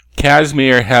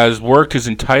Kazmir has worked his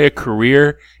entire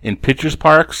career in pitchers'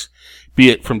 parks, be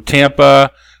it from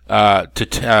Tampa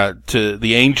to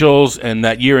the Angels, and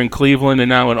that year in Cleveland, and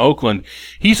now in Oakland.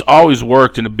 He's always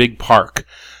worked in a big park.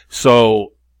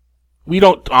 So we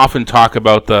don't often talk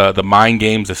about the mind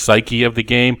games, the psyche of the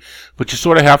game, but you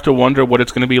sort of have to wonder what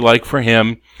it's going to be like for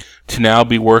him to now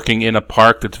be working in a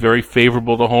park that's very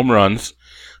favorable to home runs,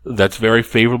 that's very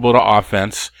favorable to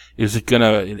offense.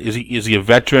 Is he a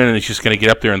veteran and he's just gonna get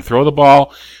up there and throw the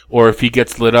ball, or if he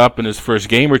gets lit up in his first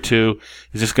game or two,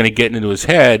 is this gonna get into his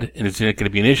head and is it gonna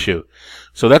be an issue?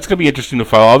 So that's gonna be interesting to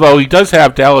follow. Although he does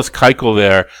have Dallas Keuchel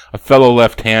there, a fellow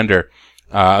left-hander,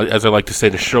 as I like to say,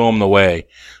 to show him the way.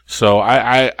 So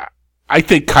I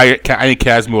think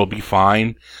Kazmir will be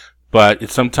fine. But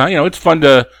it's sometimes, it's fun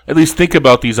to at least think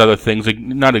about these other things, like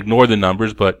not ignore the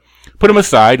numbers, but put them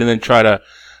aside and then try to,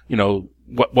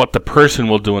 what the person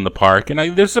will do in the park.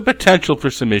 And there's a potential for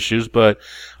some issues, but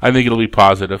I think it'll be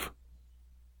positive.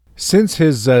 Since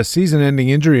his season-ending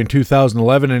injury in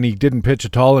 2011, and he didn't pitch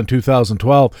at all in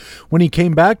 2012, when he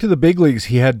came back to the big leagues,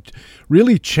 he had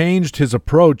really changed his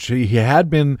approach. He had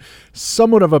been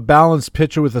somewhat of a balanced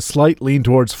pitcher with a slight lean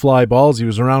towards fly balls. He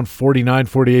was around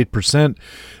 48%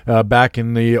 back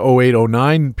in the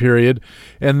 08-09 period.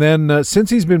 And then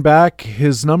since he's been back,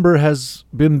 his number has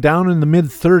been down in the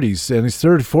mid-30s, and he's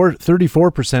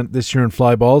 34% this year in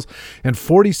fly balls and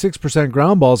 46%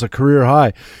 ground balls, a career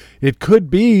high. It could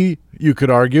be, you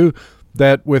could argue,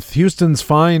 that with Houston's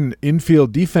fine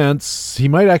infield defense, he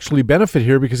might actually benefit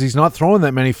here because he's not throwing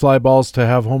that many fly balls to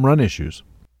have home run issues.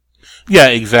 Yeah,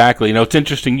 exactly. It's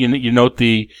interesting. You note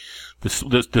the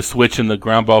switch in the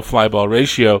ground ball fly ball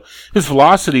ratio. His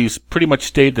velocity's pretty much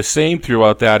stayed the same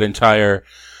throughout that entire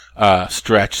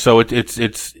stretch. So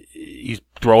he's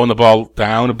throwing the ball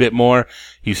down a bit more.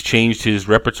 He's changed his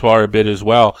repertoire a bit as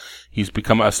well. He's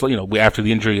become after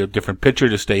the injury, a different pitcher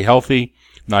to stay healthy,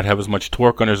 not have as much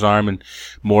torque on his arm, and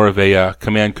more of a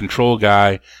command control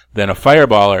guy than a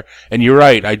fireballer. And you're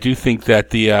right. I do think that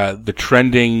the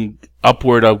trending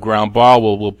upward of ground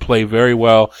ball will play very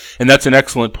well. And that's an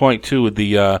excellent point too with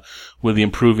the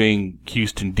improving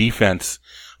Houston defense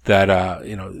that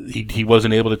he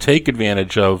wasn't able to take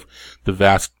advantage of the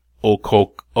vast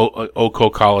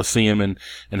Oco Coliseum and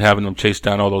having them chase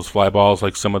down all those fly balls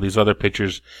like some of these other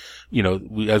pitchers.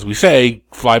 As we say,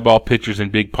 fly ball pitchers in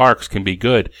big parks can be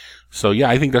good. So yeah,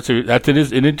 I think that's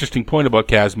an interesting point about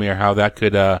Kazmir, how that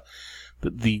could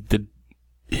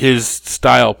his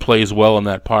style plays well in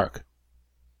that park.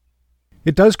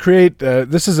 It does create.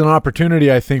 This is an opportunity,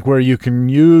 I think, where you can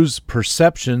use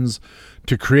perceptions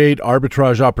to create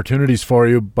arbitrage opportunities for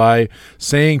you by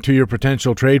saying to your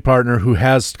potential trade partner who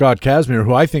has Scott Kazmir,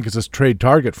 who I think is a trade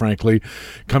target, frankly,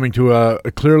 coming to a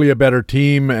clearly a better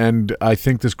team, and I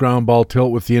think this ground ball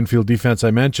tilt with the infield defense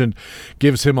I mentioned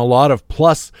gives him a lot of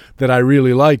plus that I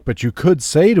really like. But you could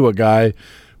say to a guy,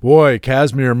 boy,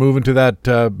 Kazmir moving to that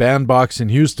bandbox in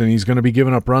Houston, he's going to be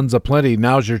giving up runs aplenty.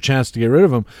 Now's your chance to get rid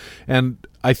of him. And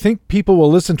I think people will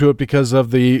listen to it because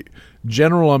of the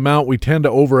general amount we tend to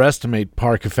overestimate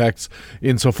park effects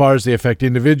insofar as they affect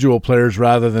individual players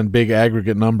rather than big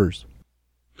aggregate numbers.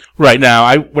 Right.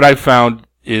 Now, what I've found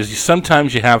is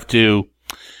sometimes you have to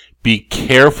be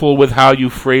careful with how you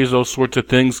phrase those sorts of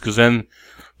things, because then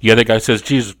the other guy says,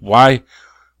 geez, why,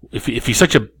 if he's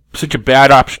such a bad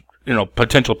option,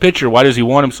 potential pitcher, why does he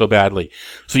want him so badly?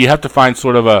 So you have to find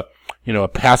sort of a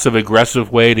passive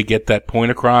aggressive way to get that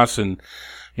point across. And,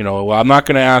 well, I'm not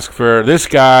going to ask for this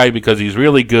guy because he's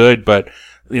really good, but,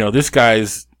 this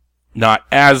guy's not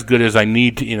as good as I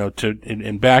need to,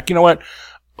 and back. You know what?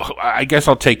 I guess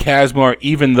I'll take Kazmir,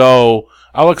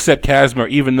 I'll accept Kazmir,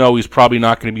 even though he's probably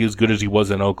not going to be as good as he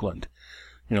was in Oakland.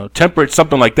 Temper it,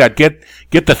 something like that. Get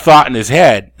the thought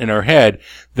in her head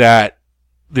that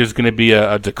there's going to be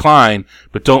a decline,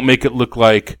 but don't make it look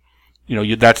like,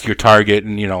 that's your target.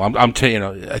 And,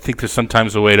 I think there's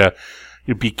sometimes a way to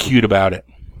be cute about it.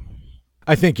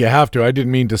 I think you have to. I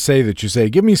didn't mean to say that you say,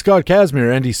 give me Scott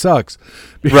Kazmir and he sucks.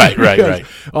 Right.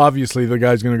 Obviously the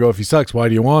guy's going to go, if he sucks, why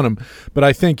do you want him? But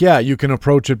I think, you can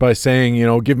approach it by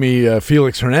saying, give me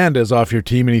Felix Hernandez off your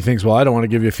team. And he thinks, well, I don't want to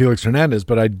give you Felix Hernandez,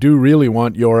 but I do really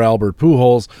want your Albert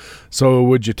Pujols. So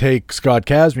would you take Scott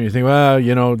Kazmir? You think,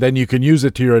 well, then you can use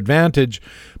it to your advantage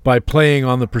by playing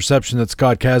on the perception that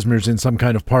Scott Kazmir's in some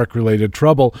kind of park-related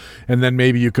trouble, and then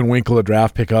maybe you can winkle a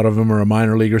draft pick out of him or a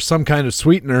minor league or some kind of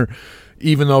sweetener,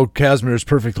 even though Kazmir is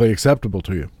perfectly acceptable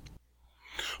to you.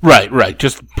 Right.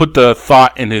 Just put the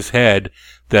thought in his head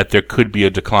that there could be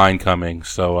a decline coming.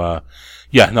 So,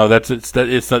 it's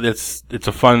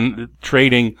a fun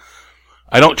trading.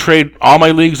 I don't trade. All my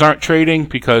leagues aren't trading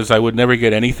because I would never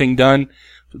get anything done.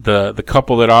 The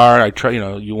couple that are, I try.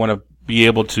 You want to be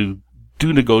able to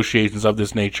do negotiations of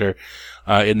this nature.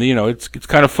 And it's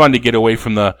kind of fun to get away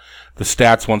from the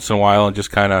stats once in a while and just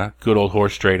kind of good old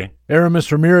horse trading.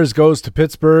 Aramis Ramirez goes to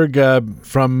Pittsburgh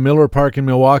from Miller Park in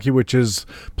Milwaukee, which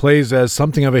plays as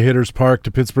something of a hitter's park,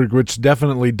 to Pittsburgh, which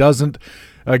definitely doesn't.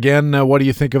 Again, what do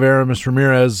you think of Aramis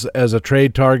Ramirez as a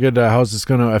trade target? How's this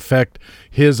going to affect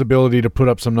his ability to put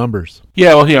up some numbers?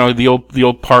 Yeah, well, the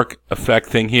old park effect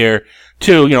thing here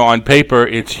too. On paper,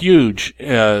 it's huge.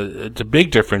 It's a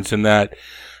big difference in that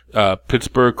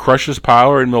Pittsburgh crushes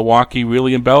power and Milwaukee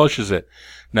really embellishes it.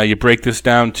 Now you break this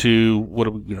down to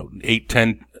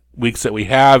 8-10 weeks that we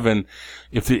have, and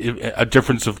if a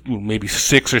difference of maybe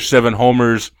 6 or 7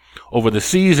 homers over the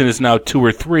season is now 2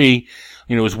 or 3,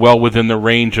 is well within the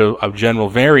range of general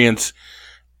variance.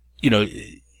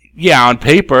 On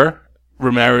paper,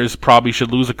 Ramirez probably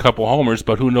should lose a couple homers,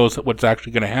 but who knows what's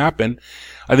actually going to happen.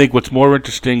 I think what's more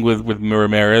interesting with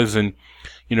Ramirez, and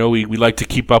we like to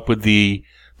keep up with the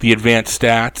advanced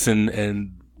stats,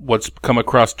 and what's come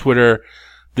across Twitter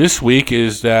this week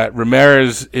is that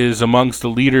Ramirez is amongst the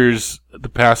leaders the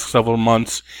past several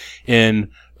months in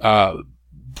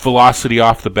velocity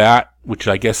off the bat, which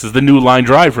I guess is the new line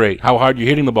drive rate, how hard you're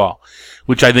hitting the ball,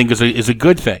 which I think is a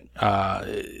good thing.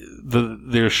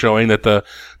 They're showing that the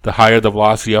higher the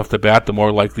velocity off the bat, the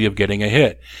more likely of getting a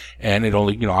hit. And it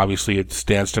only, obviously it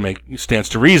stands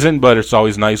to reason, but it's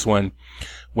always nice when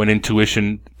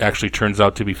intuition actually turns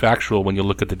out to be factual when you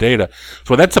look at the data.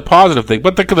 So that's a positive thing.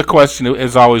 But the question,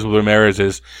 as always with Ramirez,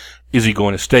 is he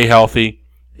going to stay healthy?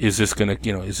 Is this going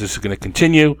to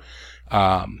continue?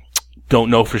 Don't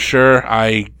know for sure.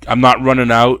 I'm not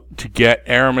running out to get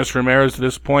Aramis Ramirez at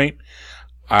this point.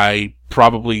 I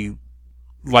probably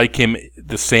like him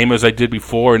the same as I did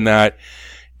before, in that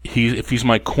if he's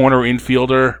my corner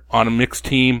infielder on a mixed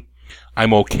team,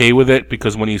 I'm okay with it,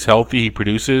 because when he's healthy, he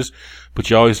produces. But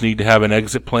you always need to have an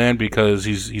exit plan, because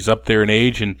he's up there in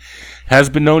age and has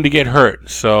been known to get hurt.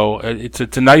 So it's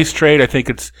a nice trade. I think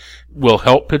will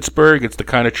help Pittsburgh. It's the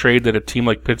kind of trade that a team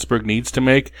like Pittsburgh needs to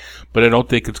make, but I don't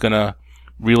think it's going to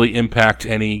really impact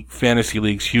any fantasy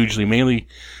leagues hugely, mainly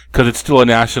because it's still a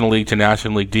National League to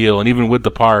National League deal. And even with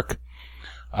the park,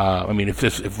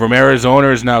 if Ramirez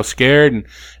owner is now scared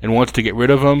and wants to get rid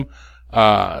of him,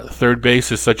 third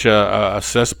base is such a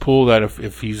cesspool that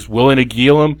if he's willing to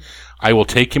deal him, I will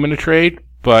take him in a trade,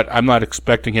 but I'm not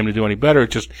expecting him to do any better.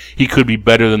 It's just he could be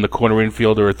better than the corner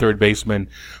infielder or third baseman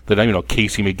that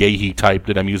Casey McGahee type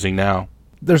that I'm using now.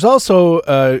 There's also,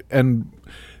 and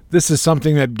this is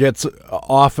something that gets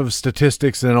off of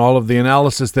statistics and all of the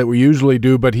analysis that we usually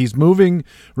do, but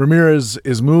Ramirez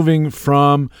is moving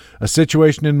from a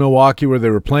situation in Milwaukee where they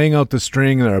were playing out the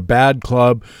string, and they're a bad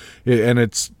club, and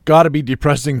it's got to be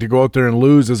depressing to go out there and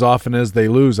lose as often as they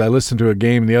lose. I listened to a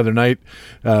game the other night.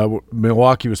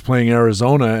 Milwaukee was playing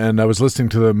Arizona, and I was listening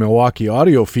to the Milwaukee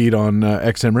audio feed on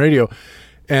XM radio,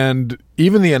 and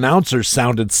even the announcers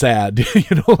sounded sad,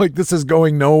 like this is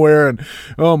going nowhere. And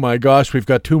oh my gosh, we've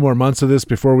got 2 more months of this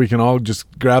before we can all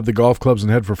just grab the golf clubs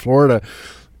and head for Florida.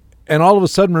 And all of a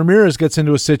sudden, Ramirez gets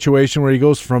into a situation where he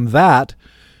goes from that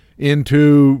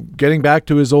into getting back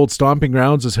to his old stomping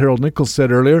grounds, as Harold Nichols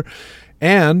said earlier,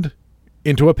 and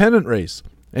into a pennant race.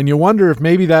 And you wonder if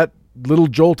maybe that little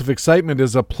jolt of excitement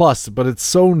is a plus, but it's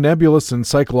so nebulous and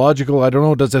psychological. I don't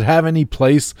know. Does it have any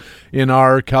place in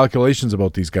our calculations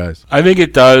about these guys? I think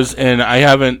it does, and I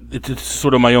haven't. It's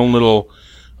sort of my own little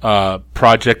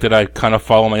project that I kind of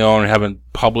follow my own. I haven't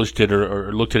published it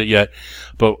or looked at it yet.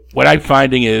 But what I'm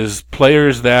finding is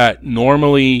players that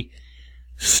normally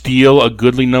steal a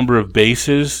goodly number of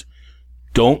bases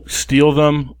don't steal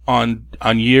them on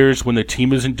years when the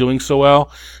team isn't doing so well.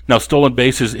 Now, stolen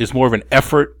bases is more of an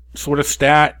effort sort of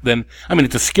stat than,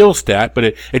 it's a skill stat, but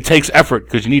it takes effort,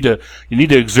 because you need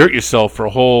to exert yourself for a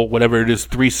whole, whatever it is,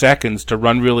 3 seconds to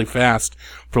run really fast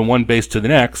from one base to the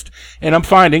next. And I'm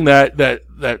finding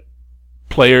that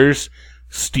players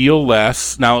steal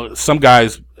less. Now, some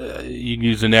guys, you can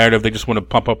use the narrative, they just want to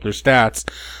pump up their stats.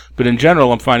 But in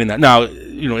general, I'm finding that now,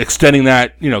 extending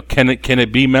that, can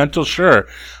it be mental? Sure.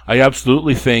 I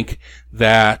absolutely think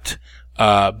that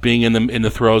being in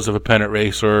the throes of a pennant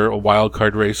race or a wild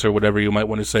card race or whatever you might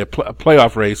want to say, a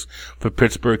playoff race for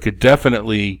Pittsburgh could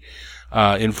definitely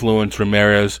influence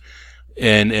Ramirez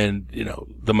and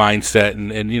the mindset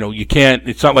and you can't.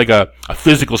 It's not like a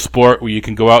physical sport where you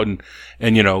can go out and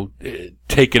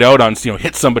take it out on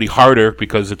hit somebody harder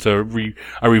because it's a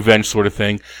revenge sort of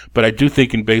thing. But I do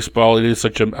think in baseball it is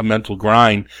such a mental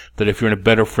grind that if you're in a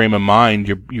better frame of mind,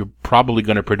 you're probably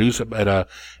going to produce at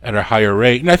a higher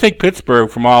rate. And I think Pittsburgh,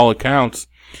 from all accounts,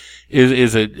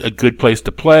 is a good place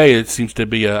to play. It seems to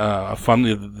be a fun.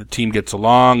 The team gets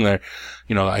along. I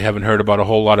haven't heard about a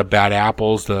whole lot of bad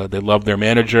apples. They love their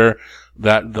manager.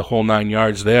 That the whole 9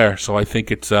 yards there. So I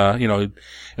think it's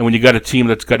and when you got a team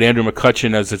that's got Andrew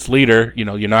McCutchen as its leader,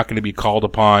 you're not going to be called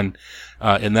upon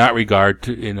in that regard.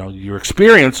 Your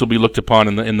experience will be looked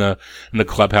upon in the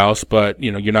clubhouse, but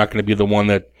you're not going to be the one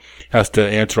that has to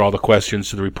answer all the questions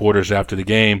to the reporters after the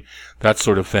game, that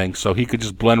sort of thing. So he could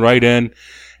just blend right in,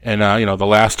 and the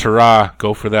last hurrah,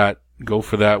 go for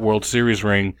that World Series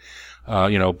ring,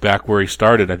 back where he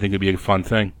started. I think it'd be a fun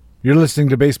thing. You're listening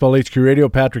to Baseball HQ Radio.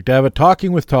 Patrick Davitt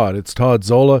talking with Todd. It's Todd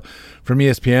Zola from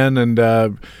ESPN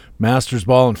and Masters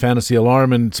Ball and Fantasy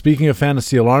Alarm. And speaking of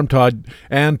Fantasy Alarm, Todd,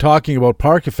 and talking about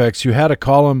park effects, you had a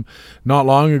column not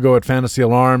long ago at Fantasy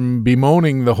Alarm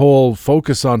bemoaning the whole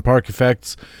focus on park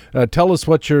effects. Tell us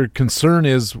what your concern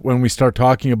is when we start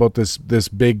talking about this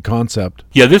big concept.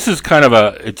 Yeah, this is kind of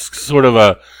it's sort of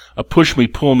a push me,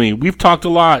 pull me. We've talked a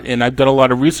lot, and I've done a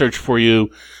lot of research for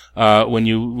you when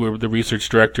you were the research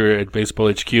director at Baseball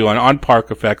HQ on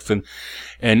park effects,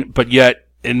 but yet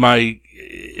in my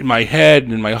head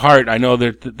and in my heart, I know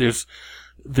that there's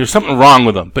something wrong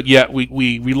with them, but yet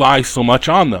we rely so much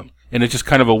on them, and it's just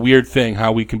kind of a weird thing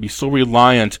how we can be so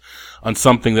reliant on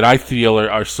something that I feel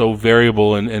are so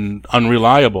variable and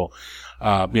unreliable.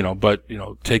 But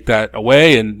take that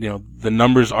away, and the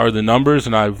numbers are the numbers,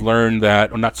 and I've learned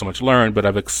that, or not so much learned, but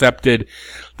I've accepted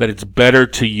that it's better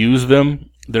to use them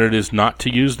than it is not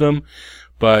to use them.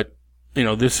 But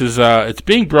this is it's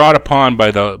being brought upon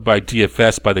by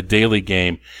DFS, by the daily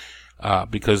game,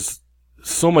 because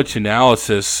so much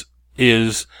analysis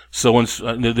is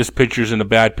this pitcher's in a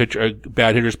bad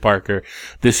hitter's park, or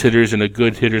this hitter's in a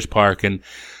good hitter's park, and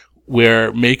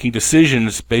we're making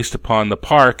decisions based upon the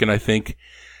park. And I think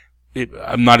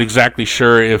I'm not exactly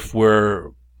sure if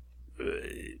we're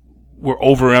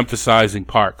overemphasizing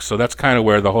parks. So that's kind of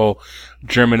where the whole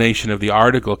germination of the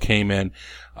article came in.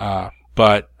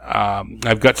 But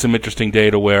I've got some interesting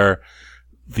data where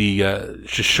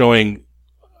just showing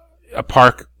a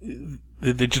park,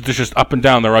 they're just up and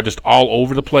down. They're just all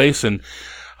over the place, and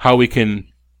how we can,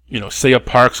 say a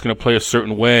park's going to play a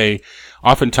certain way.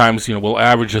 Oftentimes, we'll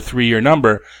average a 3-year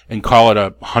number and call it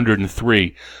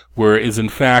 103, whereas in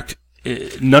fact,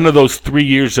 none of those 3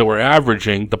 years that we're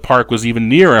averaging, the park was even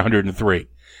near 103.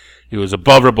 It was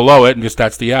above or below it, and just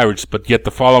that's the average. But yet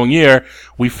the following year,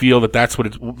 we feel that that's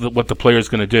what the player is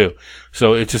going to do.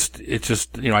 So it's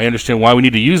just I understand why we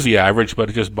need to use the average, but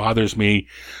it just bothers me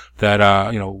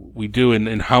that we do,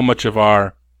 and how much of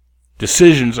our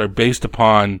decisions are based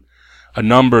upon a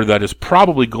number that is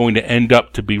probably going to end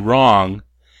up to be wrong,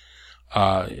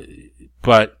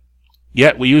 but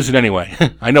yet we use it anyway.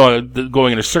 I know I'm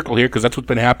going in a circle here because that's what's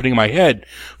been happening in my head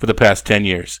for the past 10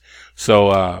 years.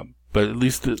 So, but at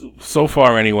least so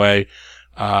far anyway,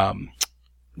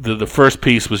 the first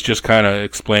piece was just kind of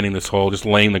explaining this whole, just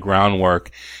laying the groundwork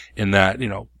in that,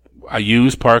 I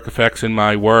use park effects in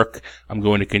my work. I'm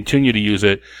going to continue to use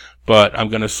it, but I'm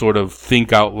going to sort of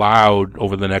think out loud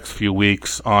over the next few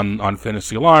weeks on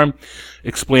Fantasy Alarm,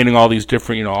 explaining all these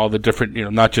different, all the different,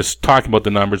 not just talking about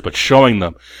the numbers, but showing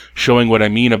what I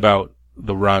mean about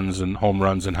the runs and home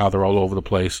runs and how they're all over the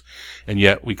place. And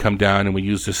yet we come down and we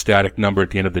use this static number at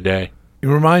the end of the day. It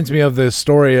reminds me of the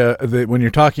story that when you're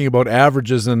talking about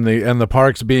averages and the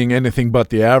parks being anything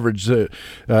but the average. The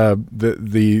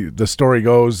story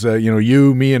goes,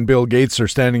 you, me, and Bill Gates are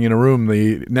standing in a room.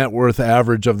 The net worth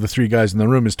average of the three guys in the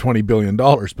room is $20 billion,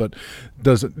 but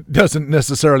doesn't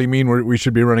necessarily mean we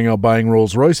should be running out buying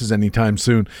Rolls Royces anytime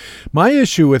soon. My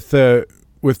issue with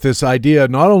this idea,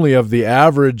 not only of the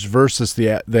average versus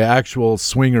the actual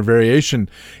swing or variation,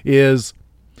 is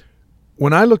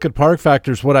when I look at park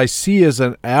factors, what I see is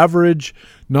an average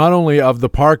not only of the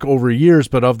park over years,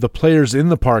 but of the players in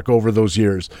the park over those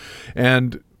years.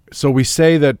 And so we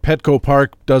say that Petco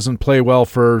Park doesn't play well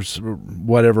for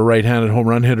whatever right-handed home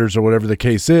run hitters or whatever the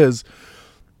case is,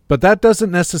 but that doesn't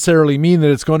necessarily mean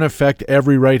that it's going to affect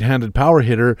every right-handed power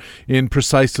hitter in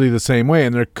precisely the same way.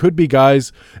 And there could be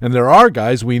guys, and there are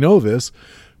guys, we know this,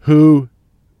 who,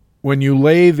 when you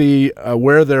lay the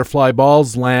where their fly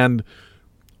balls land,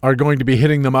 are going to be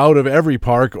hitting them out of every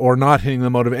park or not hitting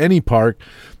them out of any park,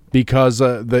 because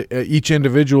each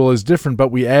individual is different,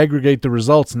 but we aggregate the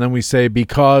results, and then we say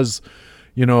because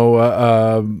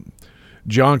Giancarlo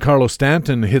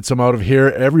Stanton hits them out of here,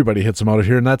 everybody hits them out of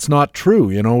here, and that's not true.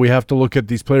 We have to look at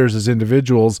these players as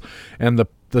individuals, and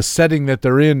the setting that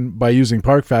they're in by using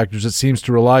park factors, it seems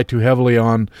to rely too heavily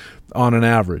on an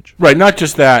average. Right, not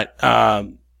just that.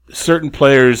 Certain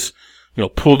players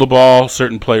pull the ball,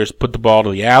 certain players put the ball to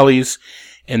the alleys,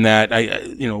 and that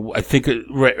I think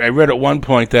I read at one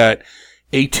point that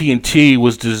AT&T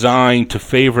was designed to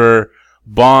favor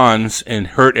Bonds and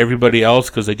hurt everybody else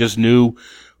because they just knew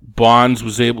Bonds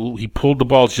he pulled the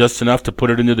ball just enough to put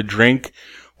it into the drink,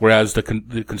 whereas the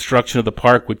construction of the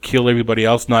park would kill everybody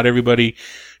else. Not everybody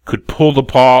could pull the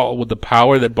ball with the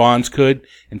power that Bonds could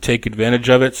and take advantage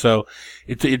of it. So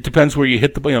it depends where you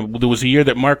hit the ball. There was a year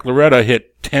that Mark Loretta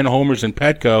hit 10 homers in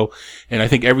Petco, and I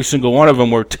think every single one of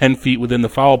them were 10 feet within the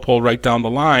foul pole right down the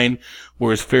line,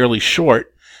 whereas fairly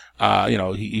short.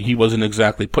 He wasn't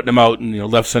exactly putting them out in,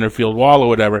 left center field wall or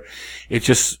whatever. It's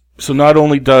just, so not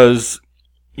only does,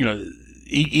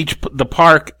 the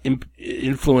park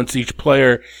influence each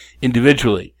player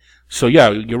individually. So yeah,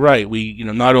 you're right. We,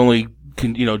 not only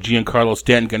can, Giancarlo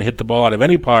Stanton can hit the ball out of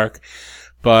any park,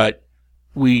 but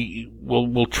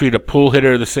we'll treat a pull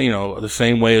hitter the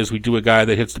same way as we do a guy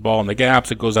that hits the ball in the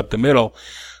gaps. It goes up the middle.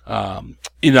 When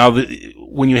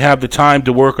you have the time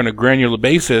to work on a granular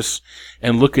basis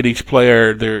and look at each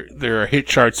player, there are hit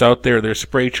charts out there, there are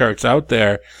spray charts out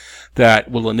there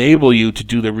that will enable you to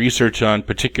do the research on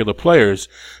particular players.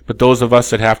 But those of us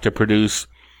that have to produce,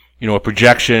 a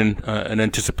projection, an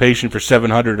anticipation for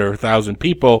 700 or 1,000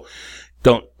 people,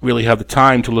 don't really have the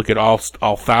time to look at all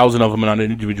 1,000 of them on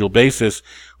an individual basis.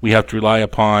 We have to rely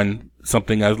upon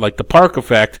something as like the park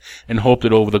effect and hope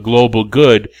that over the global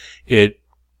good, it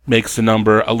makes the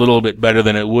number a little bit better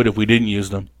than it would if we didn't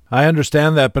use them. I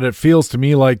understand that, but it feels to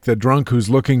me like the drunk who's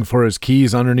looking for his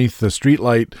keys underneath the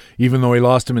streetlight, even though he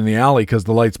lost them in the alley because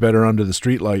the light's better under the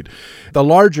streetlight. The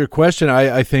larger question,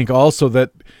 I think also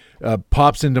that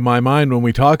pops into my mind when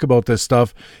we talk about this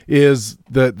stuff is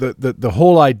the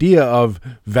whole idea of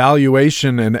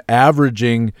valuation and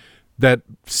averaging that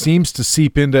seems to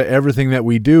seep into everything that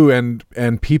we do,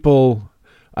 and people,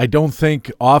 I don't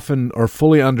think, often or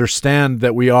fully understand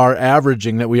that we are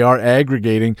averaging, that we are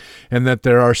aggregating, and that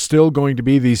there are still going to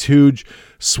be these huge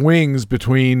swings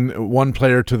between one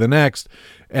player to the next.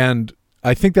 And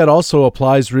I think that also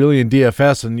applies really in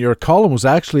DFS, and your column was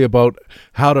actually about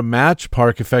how to match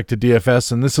park effect to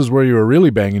DFS, and this is where you were really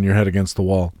banging your head against the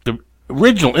wall. The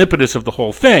original impetus of the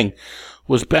whole thing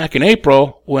was back in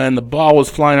April when the ball was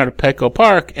flying out of Petco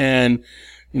Park, and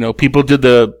people did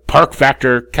the park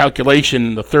factor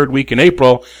calculation the third week in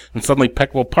April, and suddenly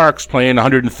Petco Park's playing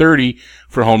 130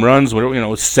 for home runs, it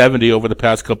was 70 over the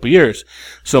past couple of years.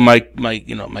 So my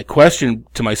question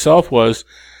to myself was,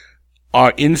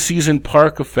 are in-season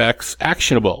park effects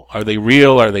actionable? Are they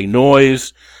real? Are they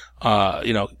noise? I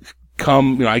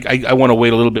want to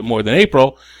wait a little bit more than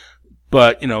April,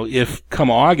 but, if come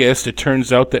August it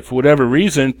turns out that for whatever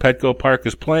reason Petco Park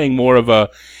is playing more of a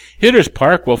hitter's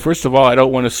park, well, first of all, I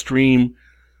don't want to stream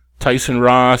Tyson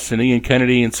Ross and Ian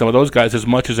Kennedy and some of those guys as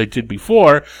much as I did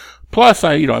before. Plus,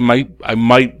 I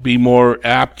might be more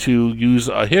apt to use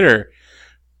a hitter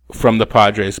from the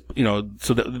Padres,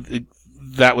 so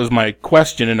that was my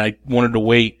question, and I wanted to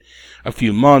wait a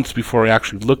few months before I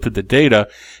actually looked at the data.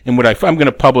 And I'm going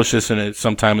to publish this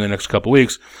sometime in the next couple of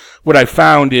weeks. What I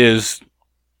found is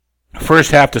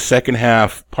first half to second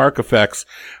half park effects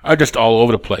are just all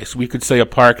over the place. We could say a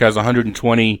park has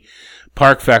 120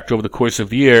 park factor over the course of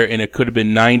the year, and it could have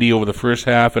been 90 over the first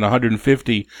half and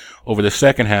 150 over the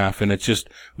second half, and it's just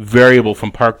variable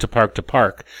from park to park to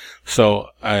park. So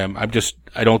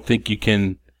I don't think you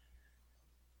can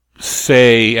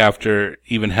say after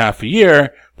even half a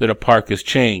year that a park has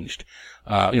changed.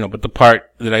 But the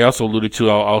part that I also alluded to,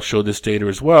 I'll show this data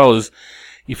as well, is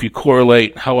if you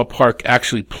correlate how a park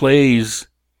actually plays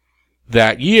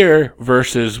that year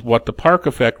versus what the park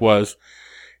effect was,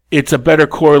 it's a better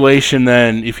correlation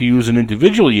than if you use an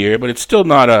individual year, but it's still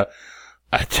not a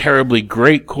terribly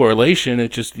great correlation.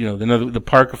 It's just, the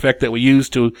park effect that we use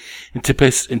to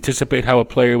anticipate how a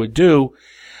player would do.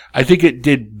 I think it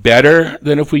did better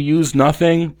than if we used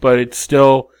nothing, but it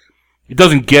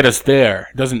doesn't get us there.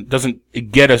 It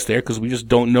doesn't get us there because we just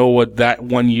don't know what that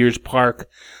 1 year's park,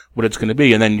 what it's going to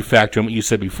be. And then you factor in what you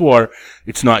said before,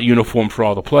 it's not uniform for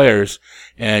all the players.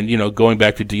 And, going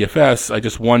back to DFS, I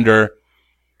just wonder,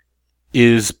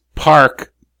 is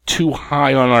park too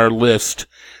high on our list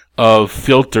of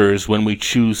filters when we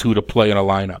choose who to play in a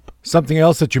lineup? Something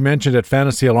else that you mentioned at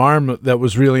Fantasy Alarm that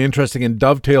was really interesting and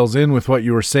dovetails in with what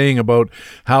you were saying about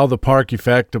how the park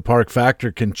effect, the park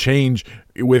factor can change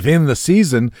within the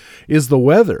season is the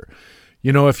weather.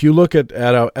 If you look at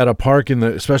a park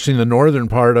especially in the northern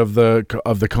part of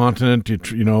the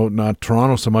continent, not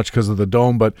Toronto so much because of the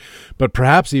dome, but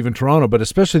perhaps even Toronto, but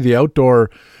especially the outdoor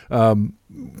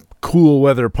cool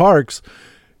weather parks,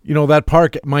 that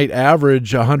park might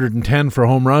average 110 for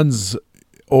home runs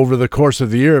over the course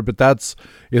of the year, but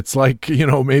it's like,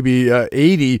 maybe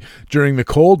 80 during the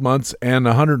cold months and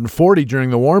 140 during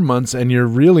the warm months, and you're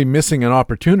really missing an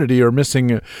opportunity or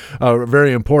missing a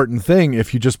very important thing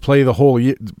if you just play the whole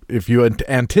year, if you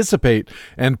anticipate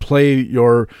and play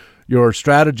your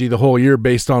strategy the whole year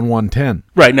based on 110.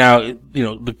 Right now,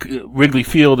 the Wrigley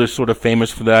Field is sort of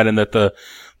famous for that, and that the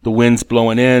wind's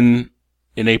blowing in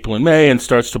April and May and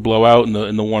starts to blow out in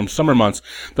the warm summer months.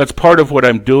 That's part of what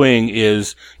I'm doing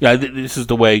is, this is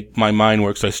the way my mind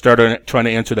works. I started trying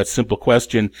to answer that simple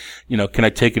question, can I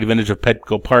take advantage of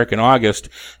Petco Park in August?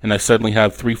 And I suddenly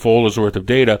have 3 folders worth of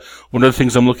data. One of the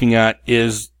things I'm looking at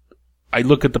is I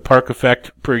look at the park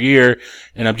effect per year,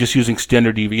 and I'm just using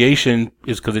standard deviation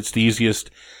is because it's the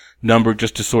easiest number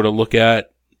just to sort of look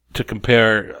at to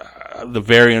compare the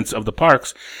variance of the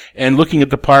parks, and looking at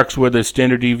the parks where the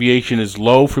standard deviation is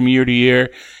low from year to year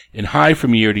and high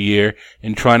from year to year,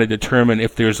 and trying to determine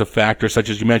if there's a factor such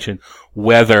as you mentioned,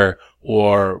 weather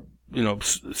or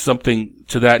something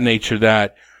to that nature,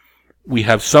 that we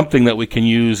have something that we can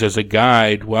use as a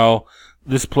guide. Well,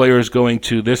 this player is going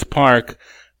to this park.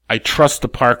 I trust the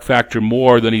park factor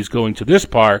more than he's going to this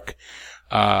park.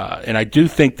 And I do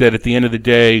think that at the end of the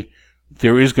day,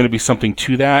 there is going to be something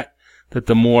to that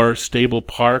the more stable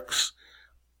parks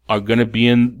are going to be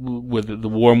in with the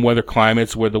warm weather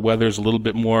climates where the weather is a little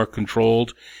bit more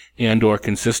controlled and or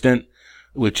consistent,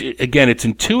 which again, it's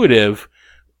intuitive,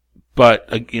 but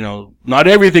not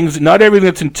everything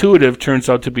that's intuitive turns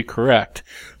out to be correct.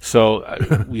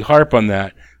 So we harp on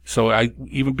that. So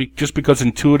just because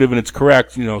intuitive and it's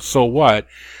correct, so what?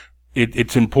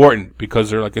 It's important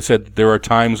because like I said, there are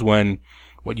times when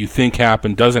what you think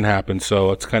happened doesn't happen.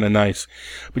 So it's kind of nice.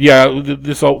 But yeah,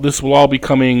 this will all be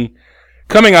coming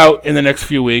out in the next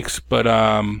few weeks. But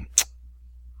I'm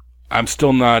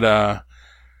still not.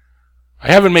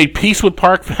 I haven't made peace with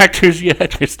park factors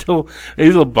yet. These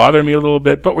will bother me a little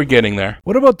bit, but we're getting there.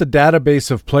 What about the database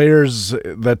of players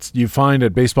that you find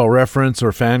at Baseball Reference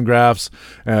or Fangraphs?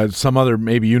 Some other,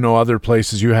 maybe other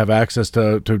places you have access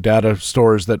to data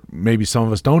stores that maybe some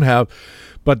of us don't have.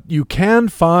 But you can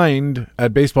find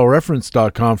at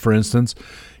baseballreference.com, for instance,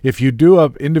 if you do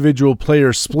up individual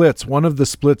player splits, one of the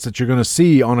splits that you're going to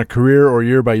see on a career or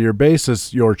year-by-year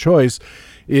basis, your choice,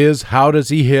 is how does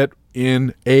he hit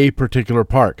in a particular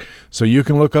park. So you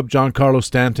can look up Giancarlo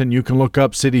Stanton, you can look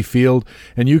up Citi Field,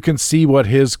 and you can see what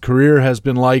his career has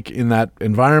been like in that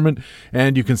environment,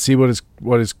 and you can see what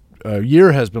his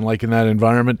year has been like in that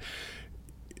environment.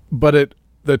 But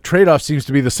the trade-off seems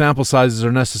to be the sample sizes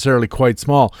are necessarily quite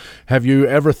small. Have you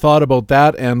ever thought about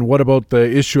that? And what about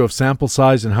the issue of sample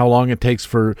size and how long it takes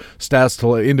for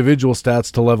individual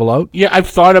stats to level out? Yeah, I've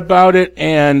thought about it,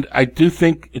 and I do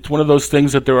think it's one of those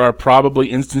things that there are probably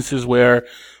instances where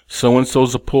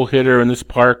so-and-so's a pull hitter in this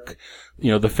park.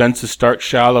 The fences start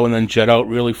shallow and then jet out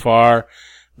really far,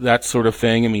 that sort of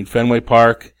thing. I mean, Fenway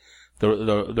Park,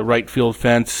 the right field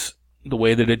fence, the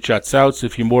way that it juts out. So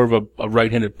if you're more of a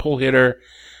right-handed pull hitter,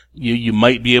 you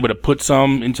might be able to put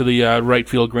some into the right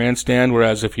field grandstand,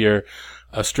 whereas if you're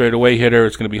a straightaway hitter,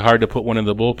 it's going to be hard to put one in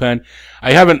the bullpen.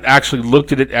 I haven't actually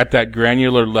looked at it at that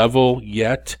granular level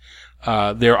yet.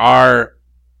 There are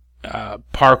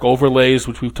park overlays,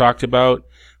 which we've talked about,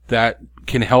 that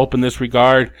can help in this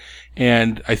regard.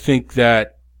 And I think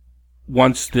that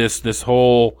once this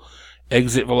whole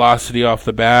exit velocity off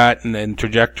the bat and then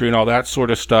trajectory and all that sort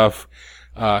of stuff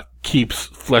keeps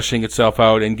fleshing itself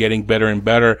out and getting better and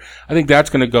better, I think that's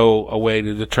going to go away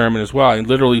to determine as well. And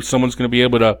literally someone's going to be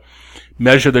able to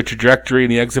measure the trajectory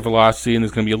and the exit velocity, and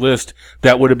there's going to be a list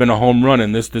that would have been a home run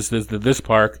in this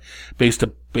park based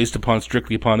upon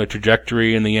strictly upon the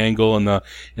trajectory and the angle and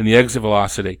the exit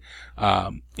velocity.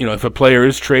 If a player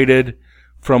is traded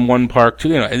from one park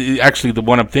to, actually the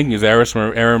one I'm thinking is Aramis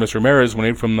Ramirez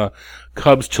went from the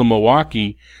Cubs to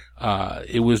Milwaukee.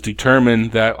 It was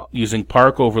determined that using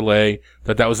park overlay,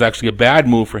 that was actually a bad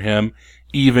move for him,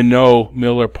 even though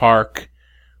Miller Park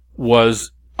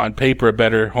was on paper a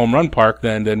better home run park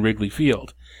than Wrigley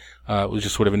Field. It was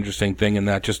just sort of an interesting thing in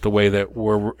that just the way that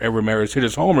where Ramirez hit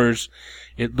his homers,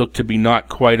 it looked to be not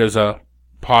quite as a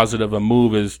positive a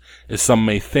move as some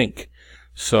may think.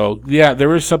 So yeah,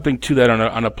 there is something to that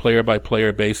on a player by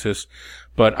player basis,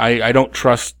 but I don't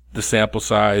trust the sample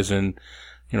size, and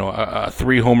a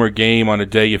 3-homer game on a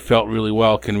day you felt really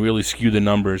well can really skew the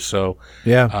numbers. So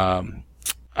yeah,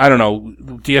 I don't know.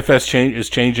 DFS is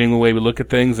changing the way we look at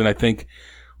things, and I think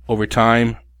over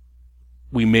time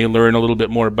we may learn a little bit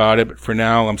more about it. But for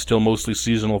now, I'm still mostly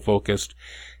seasonal focused,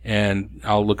 and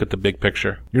I'll look at the big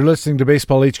picture. You're listening to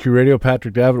Baseball HQ Radio.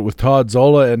 Patrick Davitt with Todd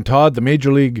Zola. And Todd, the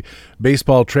Major League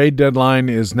Baseball trade deadline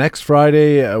is next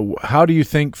Friday. How do you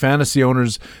think fantasy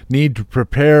owners need to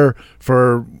prepare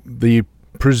for the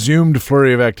presumed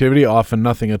flurry of activity? Often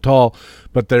nothing at all,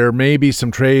 but there may be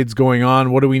some trades going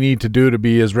on. What do we need to do to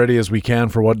be as ready as we can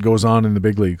for what goes on in the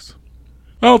big leagues?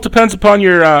 Well, it depends upon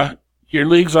your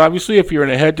leagues, obviously. If you're in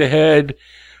a head-to-head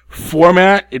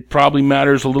format, it probably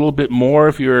matters a little bit more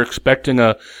if you're expecting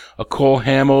a Cole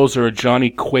Hamels or a Johnny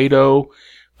Cueto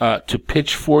to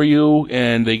pitch for you,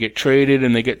 and they get traded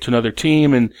and they get to another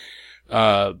team, and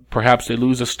perhaps they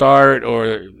lose a start,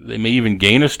 or they may even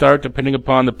gain a start depending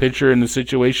upon the pitcher and the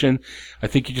situation. I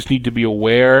think you just need to be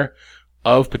aware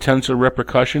of potential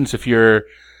repercussions. If you're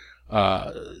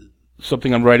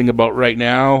something I'm writing about right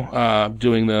now,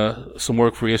 doing some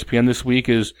work for ESPN this week,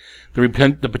 is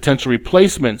the potential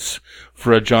replacements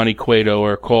for a Johnny Cueto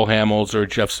or Cole Hamels or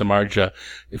Jeff Samardzija.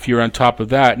 If you're on top of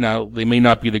that, now they may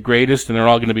not be the greatest, and they're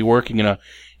all going to be working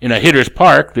in a hitter's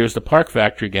park. There's the park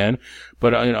factor again.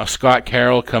 But a Scott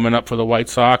Carroll coming up for the White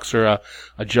Sox, or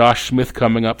a Josh Smith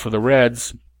coming up for the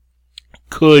Reds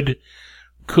could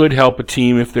help a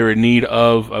team if they're in need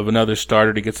of another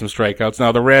starter to get some strikeouts.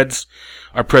 Now, the Reds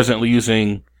are presently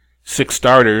using 6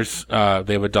 starters. They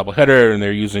have a doubleheader, and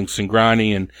they're using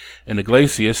Cingrani and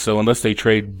Iglesias. So unless they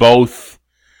trade both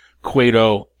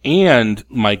Cueto and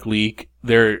Mike Leake,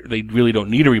 they really don't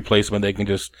need a replacement. They can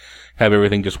just have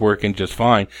everything just working just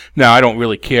fine. Now, I don't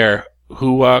really care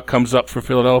who comes up for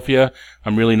Philadelphia.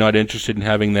 I'm really not interested in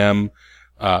having them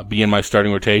be in my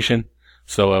starting rotation.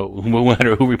 So no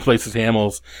matter who replaces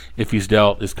Hamels, if he's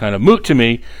dealt, is kind of moot to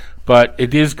me. But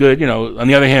it is good. On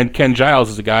the other hand, Ken Giles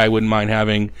is a guy I wouldn't mind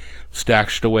having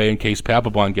stashed away in case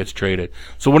Papelbon gets traded.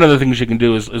 So one of the things you can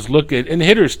do is look at, and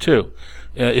hitters too.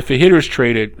 If a hitter's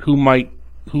traded,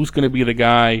 who's going to be the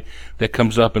guy that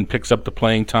comes up and picks up the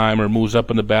playing time or moves up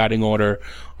in the batting order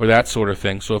or that sort of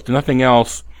thing. So if nothing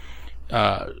else,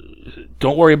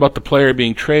 don't worry about the player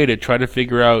being traded. Try to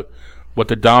figure out what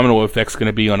the domino effect's going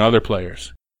to be on other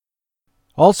players.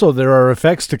 Also, there are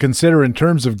effects to consider in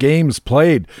terms of games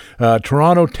played.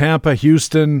 Toronto, Tampa,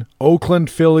 Houston, Oakland,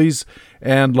 Phillies,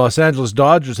 and Los Angeles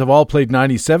Dodgers have all played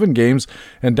 97 games,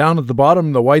 and down at the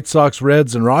bottom, the White Sox,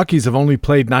 Reds, and Rockies have only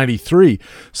played 93.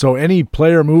 So any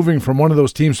player moving from one of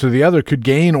those teams to the other could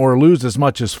gain or lose as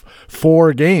much as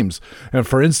 4 games. And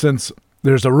for instance,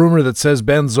 there's a rumor that says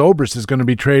Ben Zobrist is going to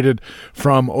be traded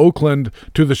from Oakland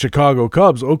to the Chicago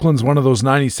Cubs. Oakland's one of those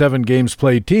 97 games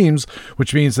played teams,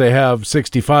 which means they have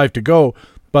 65 to go.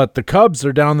 But the Cubs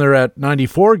are down there at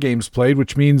 94 games played,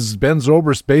 which means Ben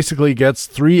Zobrist basically gets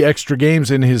 3 extra games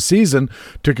in his season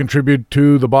to contribute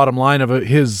to the bottom line of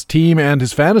his team and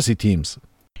his fantasy teams.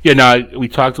 Yeah, now, we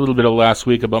talked a little bit last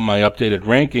week about my updated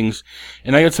rankings,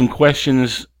 and I had some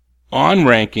questions on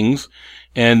rankings.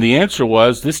 And the answer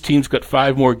was, this team's got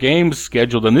 5 more games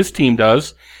scheduled than this team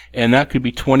does, and that could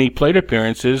be 20 plate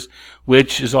appearances,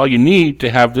 which is all you need to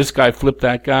have this guy flip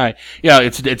that guy. Yeah,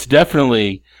 it's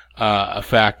definitely a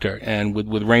factor. And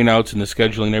with rainouts and the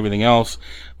scheduling and everything else,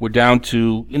 we're down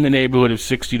to in the neighborhood of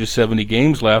 60 to 70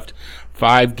 games left.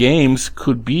 5 games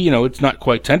could be, it's not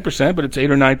quite 10%, but it's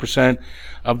 8 or 9%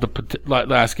 of the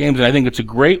last games. And I think it's a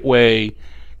great way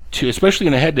to, especially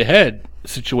in a head-to-head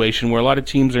situation where a lot of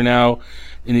teams are now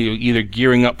either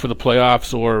gearing up for the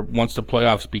playoffs or once the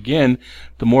playoffs begin,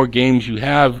 the more games you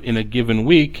have in a given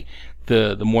week,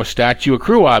 the more stats you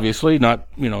accrue, obviously, not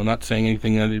saying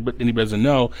anything that anybody doesn't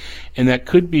know. And that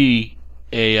could be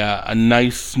a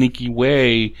nice, sneaky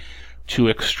way to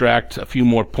extract a few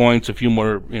more points, a few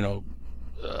more,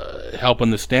 help in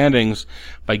the standings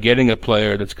by getting a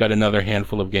player that's got another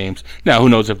handful of games. Now, who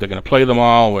knows if they're going to play them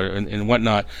all and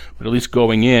whatnot, but at least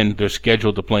going in, they're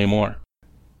scheduled to play more.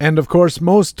 And, of course,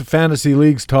 most fantasy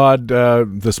leagues, Todd,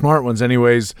 the smart ones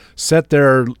anyways, set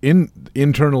their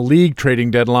internal league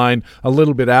trading deadline a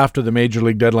little bit after the major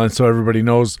league deadline so everybody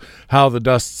knows how the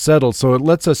dust settles. So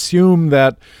let's assume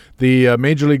that the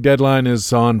major league deadline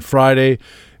is on Friday,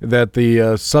 that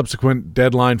the subsequent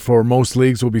deadline for most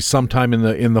leagues will be sometime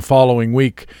in the following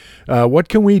week. What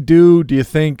can we do you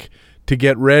think, to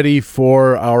get ready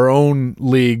for our own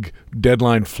league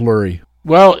deadline flurry?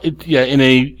 Well, in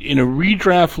a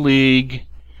redraft league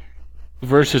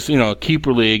versus a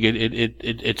keeper league,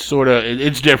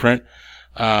 it's different.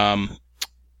 In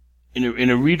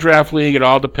a redraft league, it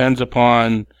all depends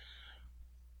upon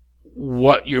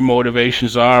what your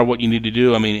motivations are, what you need to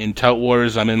do. I mean, in Tout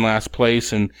Wars, I'm in last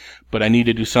place, but I need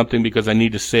to do something because I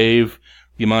need to save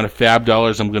the amount of fab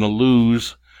dollars I'm going to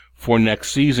lose for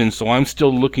next season. So I'm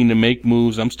still looking to make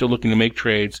moves. I'm still looking to make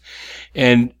trades.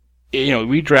 And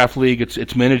redraft league,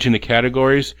 it's managing the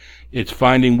categories. It's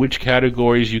finding which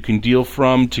categories you can deal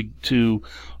from to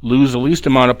lose the least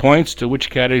amount of points to which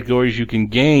categories you can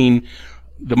gain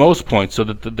the most points, so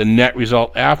that the net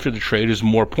result after the trade is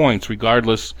more points,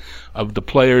 regardless of the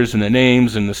players and the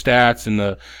names and the stats and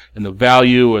the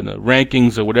value and the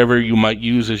rankings or whatever you might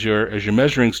use as your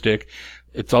measuring stick.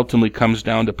 It ultimately comes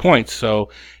down to points.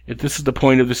 So if this is the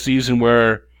point of the season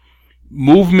where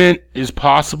movement is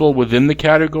possible within the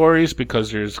categories,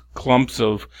 because there's clumps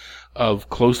of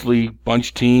closely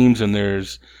bunched teams, and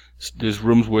there's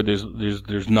rooms where there's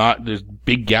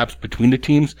big gaps between the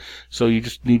teams. So you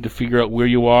just need to figure out where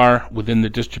you are within the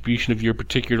distribution of your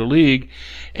particular league,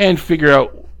 and figure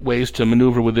out ways to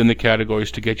maneuver within the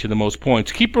categories to get you the most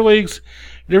points. Keeper leagues,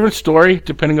 different story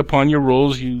depending upon your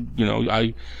rules.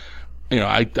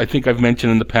 I think I've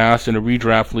mentioned in the past, in a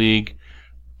redraft league,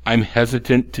 I'm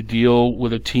hesitant to deal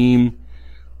with a team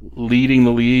leading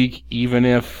the league, even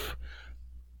if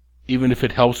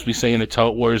it helps me, say, in the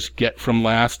Tout Wars, get from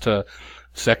last to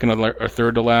second or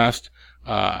third to last.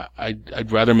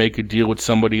 I'd rather make a deal with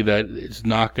somebody that is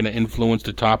not going to influence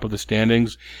the top of the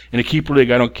standings. In a keeper league,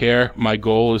 I don't care. My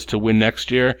goal is to win next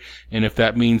year, and if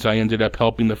that means I ended up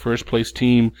helping the first place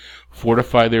team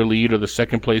fortify their lead, or the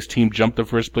second place team jump the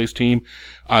first place team,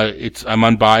 I'm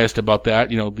unbiased about that.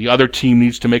 The other team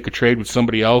needs to make a trade with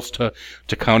somebody else to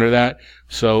counter that.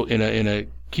 So in a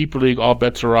keeper league, all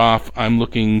bets are off. I'm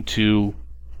looking to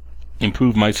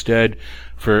improve my stead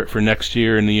for next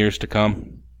year and the years to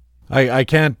come. I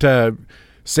can't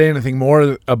say anything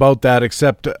more about that,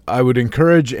 except I would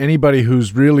encourage anybody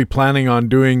who's really planning on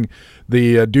doing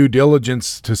the due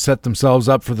diligence to set themselves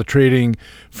up for the trading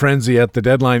frenzy at the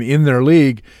deadline in their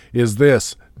league is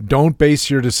this: don't base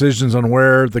your decisions on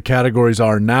where the categories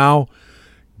are now.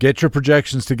 Get your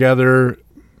projections together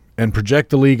and project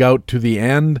the league out to the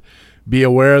end. Be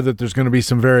aware that there's going to be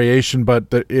some variation, but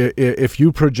if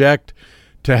you project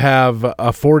to have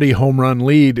a 40 home run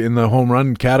lead in the home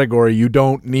run category, you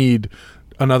don't need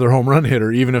another home run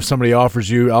hitter. Even if somebody offers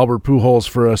you Albert Pujols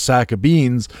for a sack of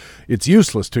beans, it's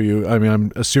useless to you. I mean,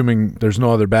 I'm assuming there's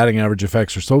no other batting average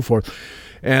effects or so forth.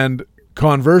 And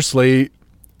conversely,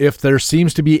 if there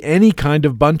seems to be any kind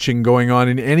of bunching going on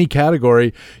in any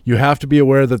category, you have to be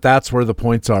aware that that's where the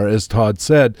points are, as Todd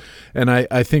said. And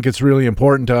I think it's really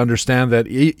important to understand that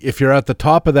if you're at the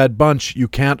top of that bunch, you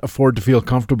can't afford to feel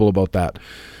comfortable about that.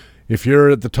 If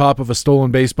you're at the top of a stolen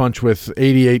base bunch with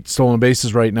 88 stolen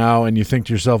bases right now, and you think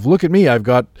to yourself, look at me, I've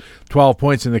got 12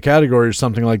 points in the category or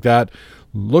something like that,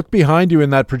 look behind you in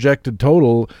that projected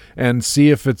total and see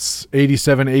if it's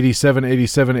 87, 87,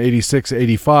 87, 86,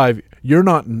 85. You're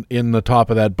not in the top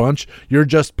of that bunch. You're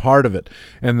just part of it.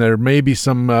 And there may be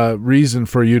some reason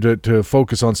for you to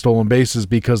focus on stolen bases,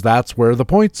 because that's where the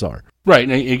points are. Right.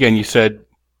 And again, you said,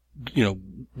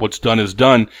 what's done is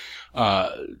done.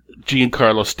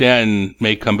 Giancarlo Stanton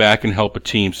may come back and help a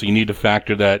team. So you need to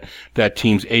factor that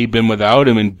team's A, been without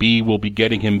him, and B, will be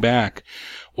getting him back.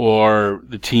 Or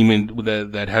the team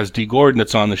that has D. Gordon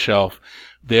that's on the shelf,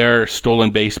 their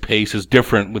stolen base pace is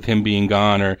different with him being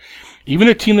gone. Or even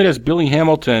a team that has Billy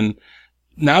Hamilton,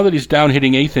 now that he's down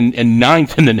hitting 8th and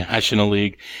 9th in the National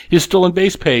League, his stolen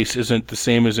base pace isn't the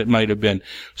same as it might have been.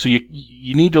 So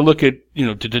you need to look at,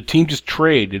 did the team just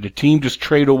trade? Did the team just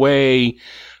trade away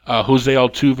Jose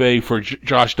Altuve for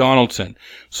Josh Donaldson?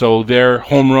 So their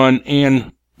home run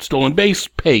and stolen base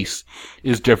pace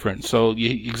is different. So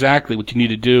exactly what you need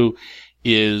to do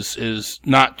is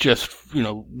not just,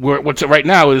 what's it right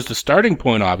now is the starting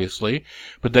point, obviously,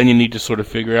 but then you need to sort of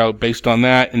figure out, based on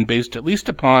that and based at least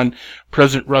upon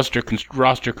present roster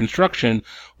construction,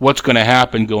 what's going to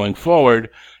happen going forward,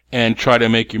 and try to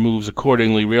make your moves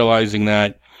accordingly, realizing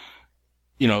that,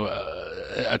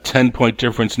 a 10-point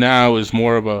difference now is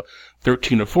more of a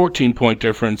 13 or 14-point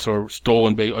difference, or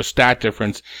stolen base or stat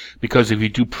difference, because if you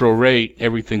do prorate,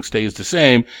 everything stays the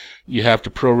same. You have to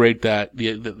prorate that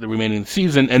the remaining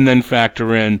season, and then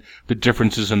factor in the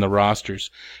differences in the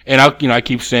rosters. And I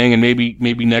keep saying, and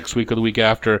maybe next week or the week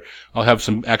after, I'll have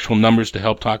some actual numbers to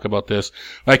help talk about this.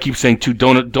 I keep saying too,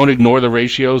 don't ignore the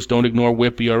ratios, don't ignore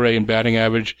WHIP, ERA, and batting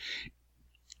average,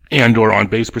 and or on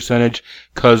base percentage,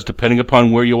 because depending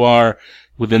upon where you are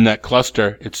within that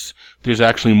cluster, there's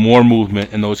actually more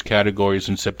movement in those categories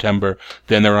in September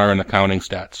than there are in the counting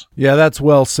stats. Yeah, that's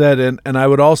well said. And I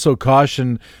would also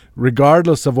caution,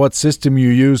 regardless of what system you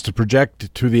use to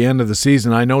project to the end of the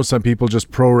season, I know some people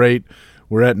just prorate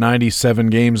We're at 97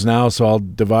 games now, so I'll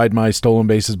divide my stolen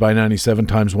bases by 97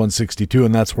 times 162,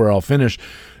 and that's where I'll finish,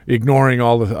 ignoring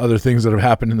all the other things that have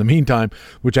happened in the meantime,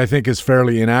 which I think is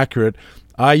fairly inaccurate.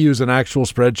 I use an actual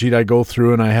spreadsheet. I go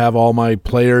through and I have all my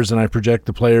players, and I project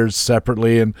the players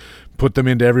separately and put them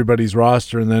into everybody's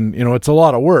roster, and then, it's a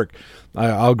lot of work.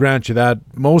 I'll grant you that.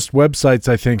 Most websites,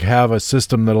 I think, have a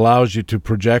system that allows you to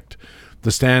project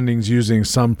the standings using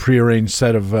some prearranged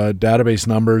set of database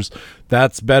numbers.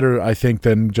 That's better, I think,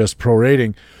 than just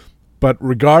prorating. But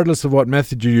regardless of what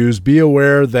method you use, be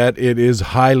aware that it is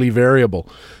highly variable,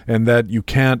 and that you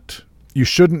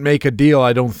shouldn't make a deal,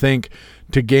 I don't think,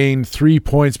 to gain 3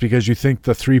 points because you think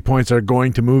the 3 points are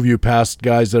going to move you past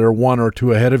guys that are 1 or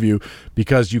 2 ahead of you,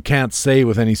 because you can't say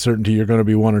with any certainty you're going to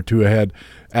be 1 or 2 ahead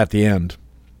at the end.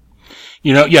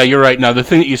 Yeah, you're right. Now, the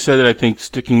thing that you said that I think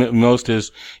sticking most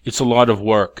is it's a lot of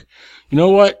work. You know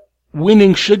what?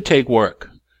 Winning should take work.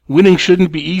 Winning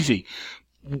shouldn't be easy.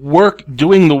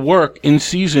 Doing the work in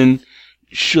season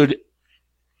should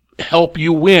help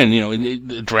you win.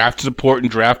 The draft is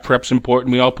important, draft prep's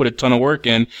important. We all put a ton of work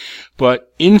in,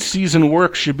 but in-season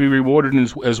work should be rewarded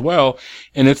as well.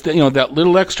 And it's that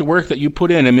little extra work that you put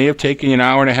in. It may have taken you an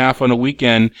hour and a half on a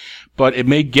weekend, but it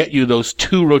may get you those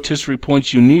 2 rotisserie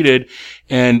points you needed.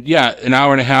 And an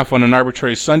hour and a half on an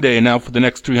arbitrary Sunday, and now for the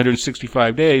next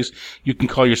 365 days, you can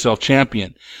call yourself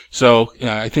champion. So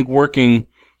I think winning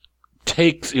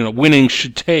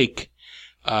should take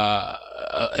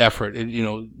effort.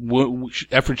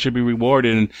 Effort should be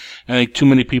rewarded, and I think too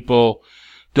many people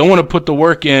don't want to put the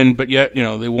work in, but yet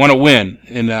they want to win,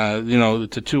 and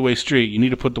it's a two-way street. You need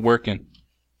to put the work in.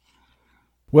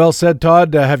 Well said,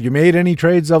 Todd. Have you made any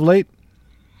trades of late?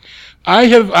 I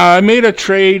have. I made a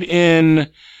trade in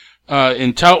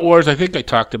Tout Wars. I think I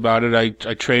talked about it.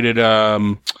 I traded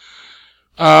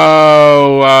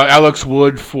Alex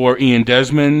Wood for Ian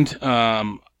Desmond.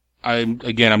 I'm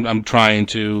trying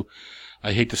to,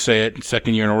 I hate to say it,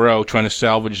 second year in a row, trying to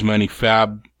salvage as many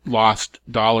fab lost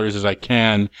dollars as I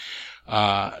can.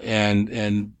 For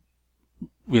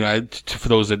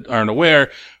those that aren't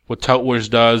aware, what Tout Wars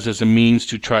does as a means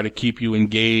to try to keep you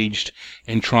engaged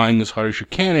and trying as hard as you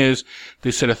can is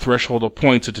they set a threshold of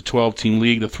points. It's a 12-team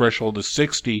league. The threshold is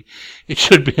 60. It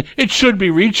should be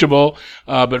reachable,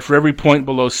 but for every point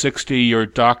below 60, you're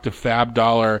docked a fab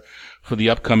dollar for the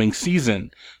upcoming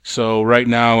season. So right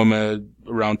now I'm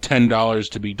around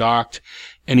 $10 to be docked.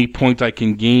 Any point I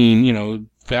can gain,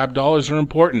 fab dollars are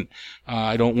important.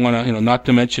 I don't want to, not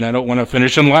to mention I don't want to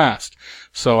finish in last.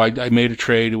 So I made a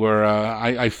trade where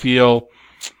I feel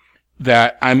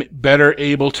that I'm better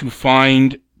able to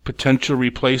find potential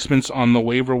replacements on the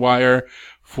waiver wire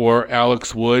for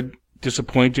Alex Wood,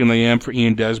 disappointing than I am for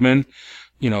Ian Desmond.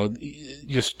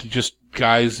 Just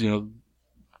guys,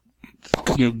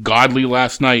 Godley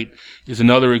last night is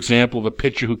another example of a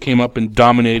pitcher who came up and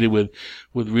dominated with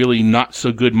really not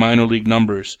so good minor league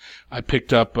numbers. I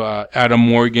picked up Adam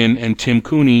Morgan and Tim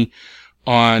Cooney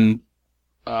on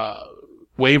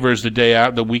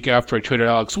waivers the week after I traded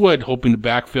Alex Wood, hoping to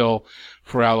backfill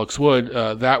for Alex Wood.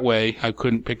 That way, I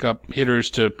couldn't pick up hitters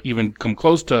to even come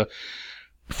close to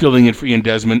filling in for Ian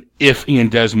Desmond if Ian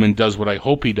Desmond does what I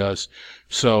hope he does.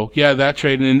 So, that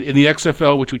trade. In the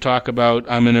XFL, which we talk about,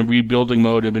 I'm in a rebuilding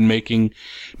mode. I've been making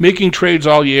trades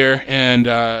all year and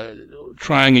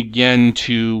trying again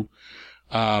to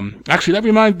actually,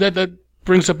 that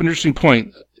brings up an interesting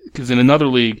point, because in another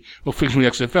league, fictionally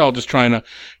XFL, just trying to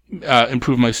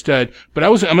improve my stead. But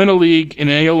I'm in a league, an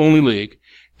AL-only league,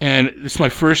 and it's my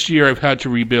first year I've had to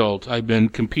rebuild. I've been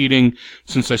competing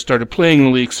since I started playing in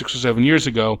the league 6 or 7 years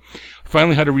ago.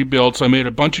 Finally had to rebuild, so I made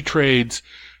a bunch of trades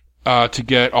to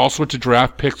get all sorts of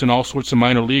draft picks and all sorts of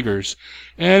minor leaguers.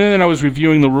 And then I was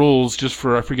reviewing the rules just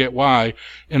for, I forget why,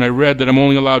 and I read that I'm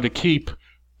only allowed to keep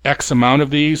X amount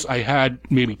of these. I had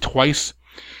maybe twice.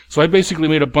 So I basically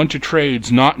made a bunch of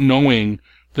trades not knowing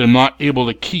that I'm not able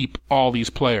to keep all these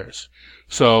players.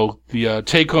 So the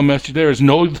take-home message there is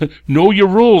know your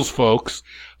rules, folks.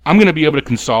 I'm going to be able to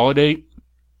consolidate,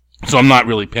 so I'm not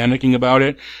really panicking about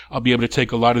it. I'll be able to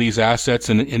take a lot of these assets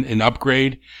and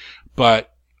upgrade, but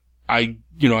I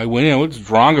went in. It's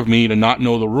wrong of me to not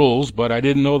know the rules, but I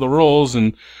didn't know the rules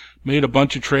and made a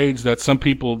bunch of trades that some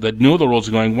people that knew the rules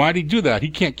are going, why did he do that?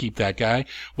 He can't keep that guy.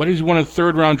 Why does he want a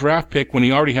third-round draft pick when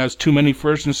he already has too many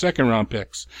first- and second-round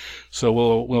picks? So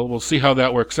we'll see how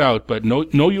that works out, but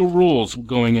know your rules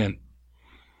going in.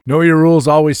 Know your rules,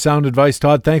 always sound advice,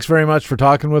 Todd. Thanks very much for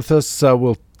talking with us.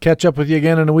 We'll catch up with you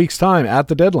again in a week's time at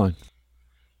the deadline.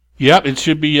 Yep, it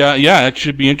should be. It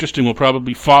should be interesting. We'll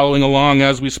probably be following along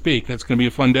as we speak. That's going to be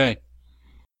a fun day.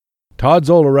 Todd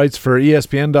Zola writes for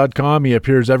ESPN.com. He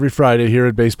appears every Friday here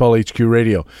at Baseball HQ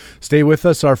Radio. Stay with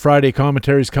us. Our Friday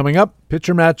commentaries coming up.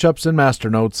 Pitcher matchups and master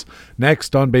notes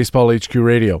next on Baseball HQ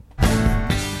Radio.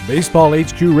 Baseball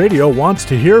HQ Radio wants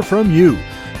to hear from you.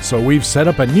 So we've set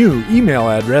up a new email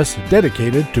address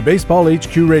dedicated to Baseball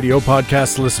HQ Radio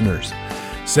podcast listeners.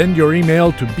 Send your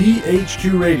email to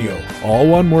bhqradio, all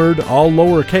one word, all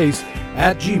lowercase,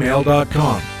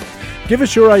 @gmail.com. Give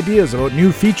us your ideas about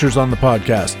new features on the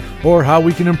podcast or how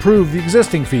we can improve the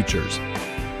existing features.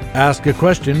 Ask a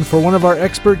question for one of our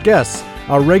expert guests,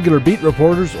 our regular beat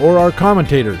reporters, or our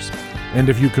commentators. And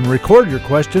if you can record your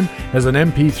question as an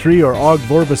MP3 or OGG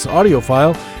Vorbis audio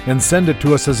file and send it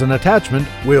to us as an attachment,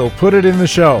 we'll put it in the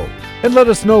show. And let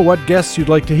us know what guests you'd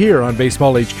like to hear on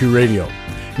Baseball HQ Radio.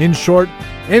 In short,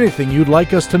 anything you'd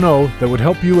like us to know that would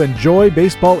help you enjoy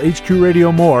Baseball HQ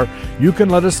Radio more, you can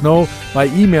let us know by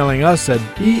emailing us at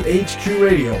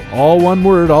bhqradio, all one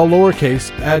word, all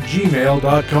lowercase,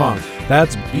 @gmail.com.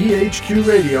 That's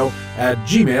bhqradio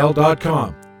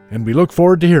 @gmail.com. And we look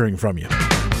forward to hearing from you.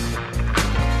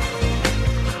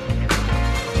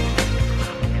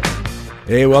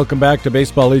 Hey, welcome back to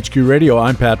Baseball HQ Radio.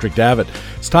 I'm Patrick Davitt.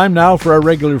 It's time now for our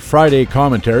regular Friday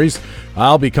commentaries.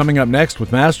 I'll be coming up next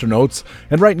with Master Notes,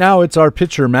 and right now it's our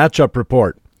pitcher matchup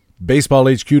report.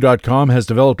 BaseballHQ.com has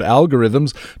developed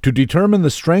algorithms to determine the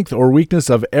strength or weakness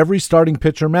of every starting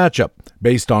pitcher matchup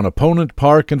based on opponent,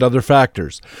 park, and other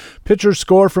factors. Pitchers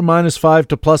score from -5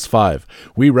 to +5.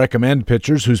 We recommend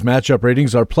pitchers whose matchup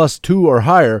ratings are +2 or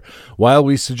higher, while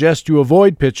we suggest you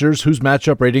avoid pitchers whose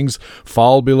matchup ratings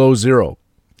fall below 0.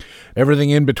 Everything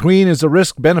in between is a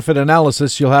risk-benefit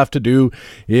analysis you'll have to do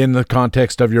in the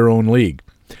context of your own league.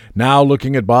 Now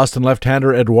looking at Boston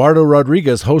left-hander Eduardo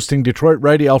Rodriguez hosting Detroit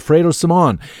righty Alfredo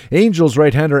Simon, Angels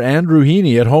right-hander Andrew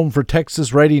Heaney at home for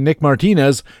Texas righty Nick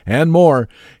Martinez, and more.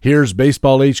 Here's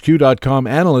BaseballHQ.com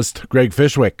analyst Greg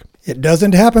Fishwick. It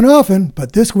doesn't happen often,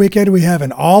 but this weekend we have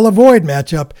an all-avoid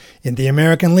matchup in the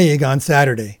American League on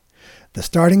Saturday. The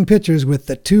starting pitchers with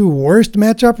the two worst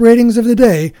matchup ratings of the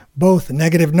day, both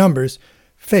negative numbers,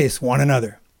 face one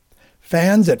another.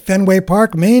 Fans at Fenway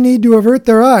Park may need to avert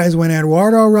their eyes when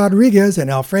Eduardo Rodriguez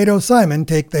and Alfredo Simon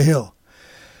take the hill.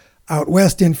 Out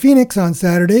west in Phoenix on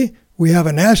Saturday, we have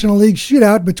a National League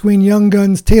shootout between young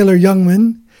guns Taylor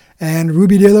Youngman and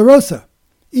Ruby De La Rosa,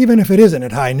 even if it isn't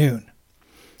at high noon.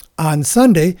 On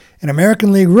Sunday, an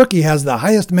American League rookie has the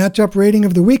highest matchup rating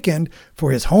of the weekend for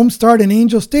his home start in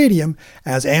Angel Stadium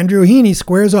as Andrew Heaney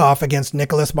squares off against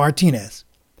Nicholas Martinez.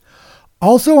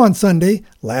 Also on Sunday,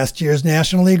 last year's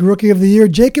National League Rookie of the Year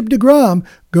Jacob deGrom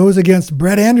goes against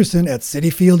Brett Anderson at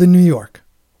Citi Field in New York.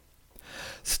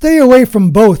 Stay away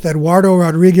from both Eduardo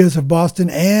Rodriguez of Boston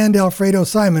and Alfredo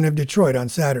Simon of Detroit on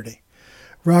Saturday.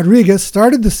 Rodriguez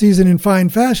started the season in fine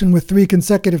fashion with 3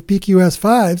 consecutive PQS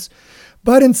 5s,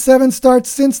 but in 7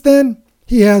 starts since then,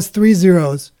 he has 3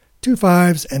 zeros, 2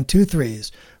 5s, and 2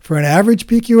 3s for an average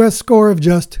PQS score of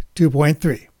just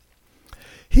 2.3.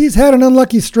 He's had an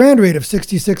unlucky strand rate of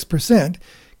 66%,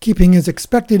 keeping his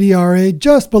expected ERA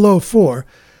just below 4,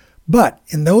 but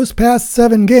in those past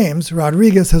 7 games,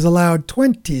 Rodriguez has allowed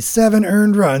 27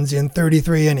 earned runs in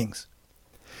 33 innings.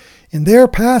 In their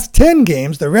past 10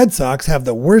 games, the Red Sox have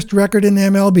the worst record in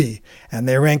MLB, and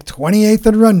they rank 28th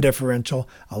in run differential,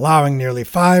 allowing nearly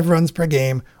 5 runs per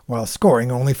game while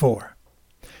scoring only 4.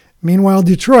 Meanwhile,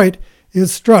 Detroit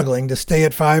is struggling to stay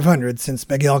at 500 since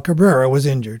Miguel Cabrera was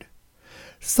injured.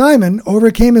 Simon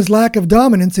overcame his lack of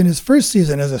dominance in his first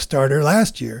season as a starter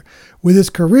last year with his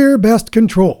career-best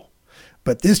control.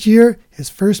 But this year, his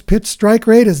first pitch strike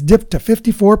rate has dipped to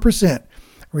 54%,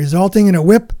 resulting in a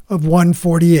whip of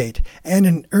 148 and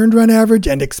an earned run average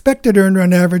and expected earned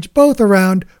run average both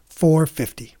around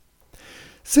 450.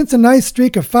 Since a nice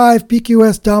streak of 5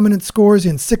 PQS dominant scores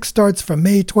in 6 starts from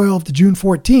May 12 to June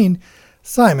 14,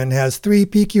 Simon has 3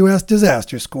 PQS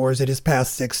disaster scores at his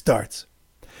past 6 starts.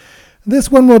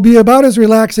 This one will be about as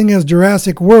relaxing as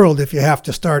Jurassic World if you have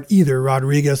to start either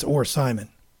Rodriguez or Simon.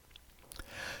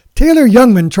 Taylor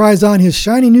Youngman tries on his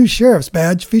shiny new sheriff's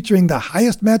badge featuring the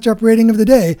highest matchup rating of the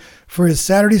day for his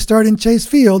Saturday start in Chase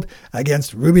Field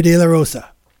against Ruby De La Rosa.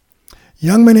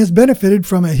 Youngman has benefited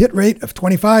from a hit rate of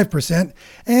 25%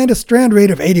 and a strand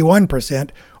rate of 81%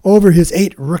 over his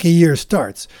 8 rookie year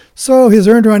starts, so his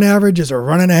earned run average is a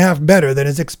run and a half better than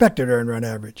his expected earned run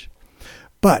average.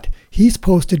 But he's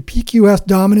posted PQS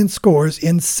dominant scores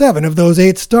in 7 of those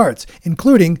 8 starts,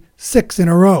 including 6 in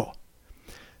a row.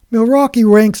 Milwaukee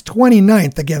ranks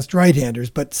 29th against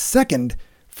right-handers, but 2nd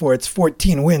for its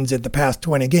 14 wins in the past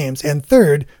 20 games and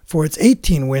 3rd for its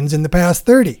 18 wins in the past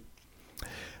 30.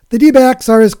 The D-backs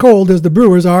are as cold as the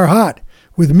Brewers are hot,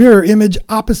 with mirror image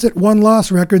opposite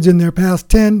one-loss records in their past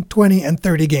 10, 20, and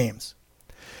 30 games.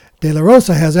 De La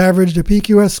Rosa has averaged a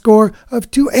PQS score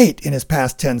of 2.8 in his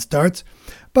past 10 starts,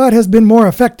 but has been more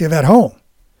effective at home.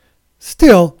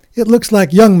 Still, it looks like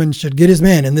Youngman should get his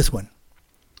man in this one.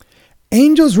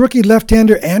 Angels rookie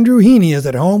left-hander Andrew Heaney is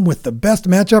at home with the best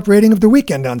matchup rating of the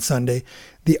weekend on Sunday,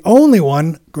 the only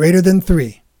one greater than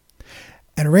 3.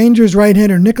 And Rangers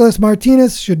right-hander Nicholas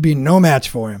Martinez should be no match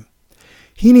for him.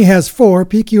 Heaney has 4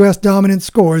 PQS dominant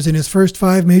scores in his first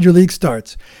 5 Major League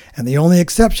starts, and the only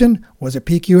exception was a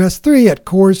PQS 3 at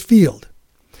Coors Field.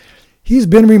 He's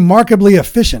been remarkably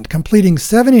efficient, completing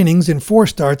 7 innings in 4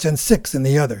 starts and 6 in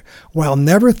the other, while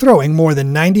never throwing more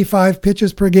than 95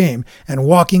 pitches per game and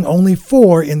walking only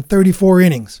 4 in 34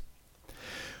 innings.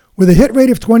 With a hit rate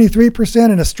of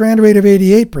 23% and a strand rate of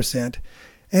 88%,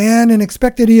 and an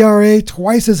expected ERA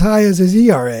twice as high as his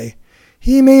ERA,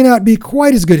 he may not be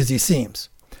quite as good as he seems,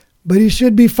 but he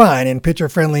should be fine in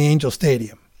pitcher-friendly Angel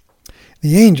Stadium.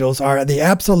 The Angels are the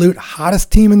absolute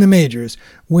hottest team in the majors,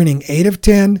 winning 8 of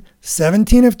 10,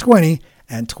 17 of 20,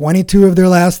 and 22 of their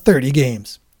last 30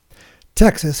 games.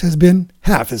 Texas has been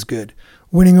half as good,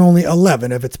 winning only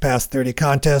 11 of its past 30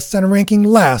 contests and ranking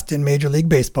last in Major League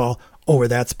Baseball over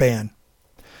that span.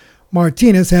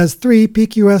 Martinez has 3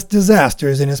 PQS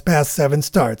disasters in his past 7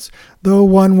 starts, though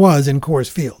one was in Coors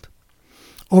Field.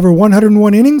 Over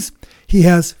 101 innings, he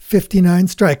has 59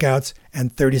 strikeouts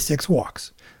and 36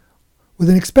 walks. With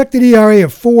an expected ERA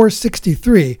of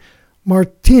 4.63,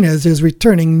 Martinez is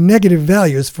returning negative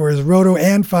values for his Roto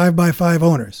and 5x5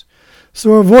 owners,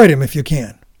 so avoid him if you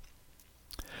can.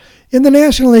 In the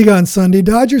National League on Sunday,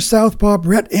 Dodgers southpaw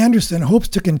Brett Anderson hopes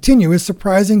to continue his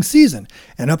surprising season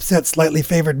and upset slightly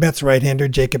favored Mets right-hander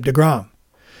Jacob deGrom.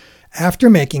 After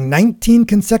making 19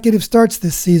 consecutive starts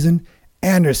this season,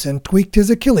 Anderson tweaked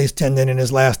his Achilles tendon in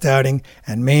his last outing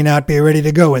and may not be ready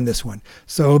to go in this one,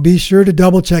 so be sure to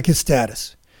double-check his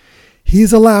status.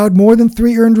 He's allowed more than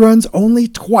 3 earned runs only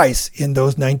twice in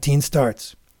those 19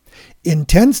 starts. In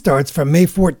 10 starts from May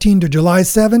 14 to July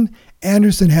 7,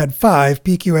 Anderson had 5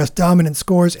 PQS dominant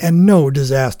scores and no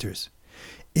disasters.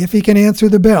 If he can answer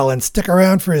the bell and stick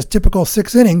around for his typical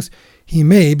 6 innings, he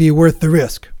may be worth the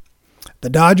risk. The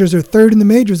Dodgers are 3rd in the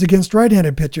majors against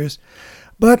right-handed pitchers,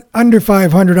 but under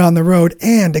 500 on the road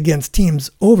and against teams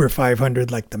over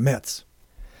 500 like the Mets.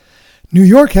 New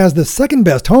York has the 2nd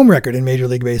best home record in Major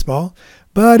League Baseball,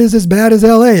 but is as bad as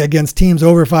LA against teams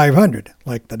over 500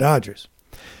 like the Dodgers.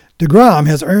 deGrom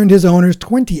has earned his owners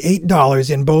 $28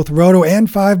 in both Roto and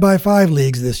 5x5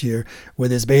 leagues this year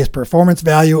with his base performance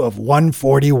value of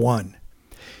 141.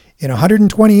 In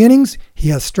 120 innings, he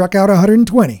has struck out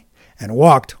 120 and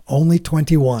walked only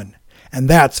 21. And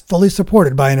that's fully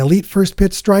supported by an elite first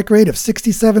pitch strike rate of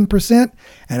 67%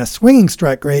 and a swinging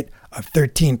strike rate of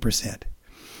 13%.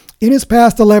 In his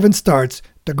past 11 starts,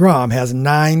 deGrom has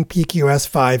 9 PQS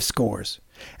 5 scores.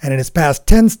 And in his past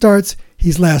 10 starts,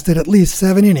 he's lasted at least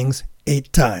 7 innings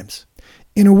 8 times.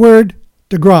 In a word,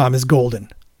 deGrom is golden.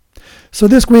 So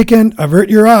this weekend, avert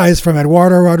your eyes from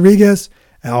Eduardo Rodriguez,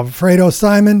 Alfredo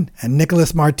Simon, and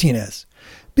Nicholas Martinez.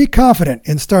 Be confident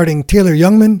in starting Taylor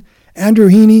Youngman, Andrew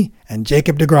Heaney, and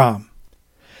Jacob deGrom.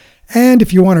 And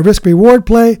if you want a risk-reward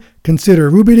play,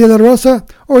 consider Ruby De La Rosa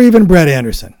or even Brett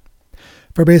Anderson.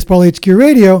 For Baseball HQ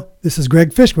Radio, this is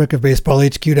Greg Fishwick of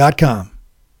BaseballHQ.com.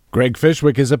 Greg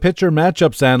Fishwick is a pitcher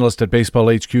matchups analyst at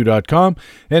BaseballHQ.com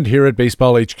and here at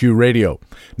Baseball HQ Radio.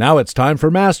 Now it's time for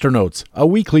Master Notes, a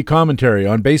weekly commentary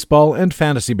on baseball and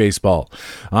fantasy baseball.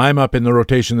 I'm up in the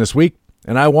rotation this week,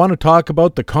 and I want to talk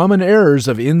about the common errors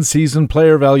of in-season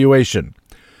player valuation.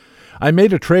 I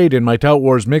made a trade in my Tout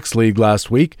Wars Mixed League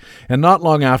last week, and not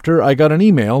long after, I got an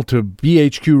email to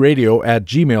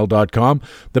bhqradio@gmail.com,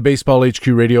 the Baseball HQ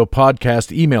Radio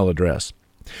podcast email address.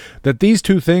 That these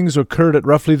two things occurred at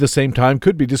roughly the same time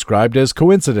could be described as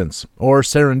coincidence, or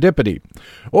serendipity,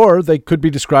 or they could be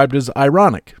described as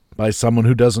ironic, by someone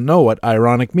who doesn't know what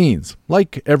ironic means,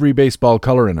 like every baseball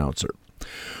color announcer.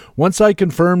 Once I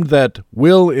confirmed that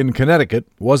Will in Connecticut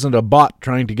wasn't a bot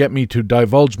trying to get me to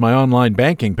divulge my online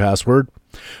banking password,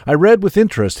 I read with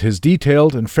interest his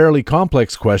detailed and fairly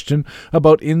complex question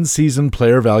about in-season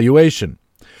player valuation.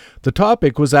 The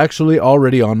topic was actually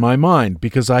already on my mind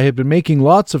because I had been making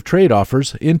lots of trade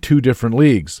offers in 2 different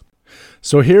leagues.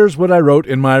 So here's what I wrote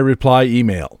in my reply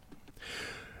email.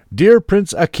 Dear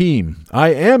Prince Akeem,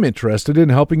 I am interested in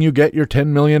helping you get your $10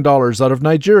 million out of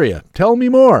Nigeria. Tell me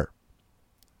more.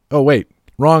 Oh, wait,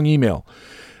 wrong email.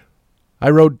 I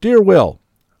wrote, Dear Will,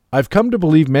 I've come to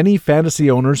believe many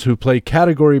fantasy owners who play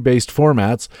category-based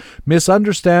formats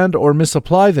misunderstand or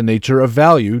misapply the nature of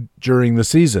value during the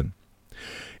season.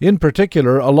 In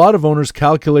particular, a lot of owners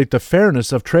calculate the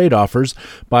fairness of trade offers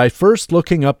by first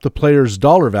looking up the players'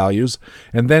 dollar values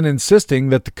and then insisting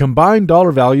that the combined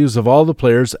dollar values of all the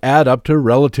players add up to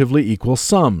relatively equal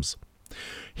sums.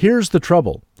 Here's the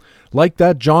trouble. Like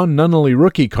that John Nunnally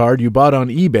rookie card you bought on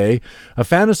eBay, a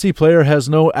fantasy player has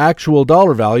no actual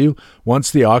dollar value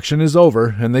once the auction is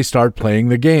over and they start playing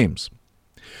the games.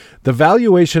 The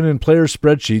valuation in player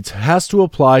spreadsheets has to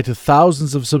apply to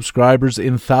thousands of subscribers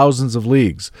in thousands of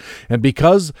leagues, and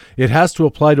because it has to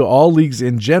apply to all leagues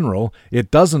in general,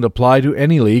 it doesn't apply to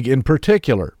any league in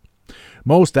particular.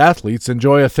 Most athletes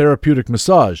enjoy a therapeutic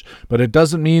massage, but it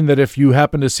doesn't mean that if you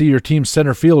happen to see your team's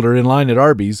center fielder in line at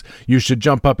Arby's, you should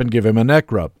jump up and give him a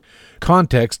neck rub.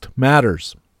 Context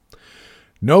matters.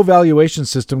 No valuation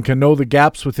system can know the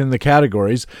gaps within the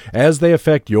categories as they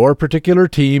affect your particular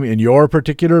team in your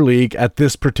particular league at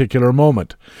this particular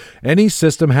moment. Any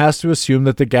system has to assume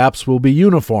that the gaps will be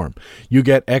uniform. You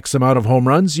get X amount of home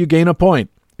runs, you gain a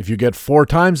point. If you get 4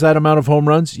 times that amount of home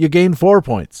runs, you gain 4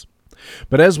 points.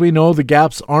 But as we know, the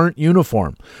gaps aren't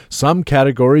uniform. Some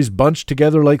categories bunch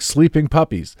together like sleeping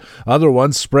puppies, other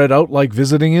ones spread out like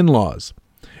visiting in-laws.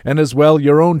 And as well,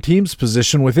 your own team's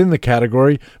position within the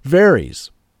category varies.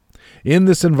 In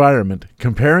this environment,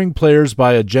 comparing players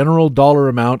by a general dollar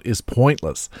amount is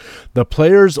pointless. The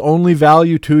player's only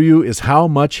value to you is how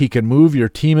much he can move your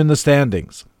team in the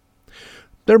standings.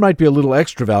 There might be a little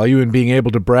extra value in being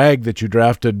able to brag that you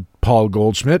drafted Paul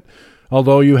Goldschmidt,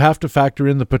 although you have to factor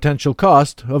in the potential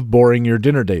cost of boring your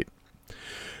dinner date.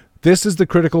 This is the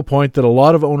critical point that a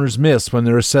lot of owners miss when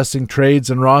they're assessing trades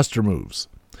and roster moves.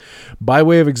 By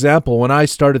way of example, when I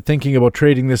started thinking about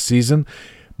trading this season,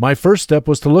 my first step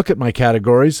was to look at my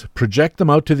categories, project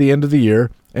them out to the end of the year,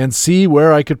 and see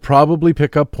where I could probably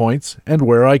pick up points and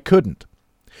where I couldn't.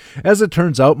 As it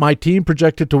turns out, my team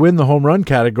projected to win the home run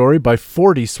category by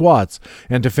 40 swats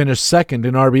and to finish second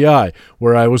in RBI,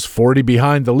 where I was 40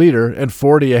 behind the leader and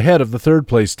 40 ahead of the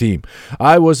third-place team.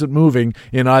 I wasn't moving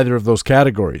in either of those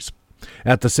categories.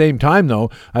 At the same time, though,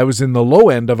 I was in the low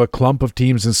end of a clump of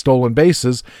teams in stolen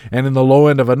bases and in the low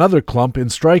end of another clump in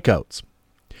strikeouts.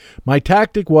 My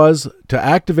tactic was to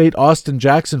activate Austin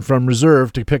Jackson from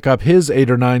reserve to pick up his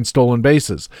 8 or 9 stolen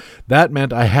bases. That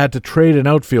meant I had to trade an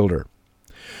outfielder.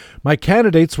 My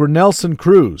candidates were Nelson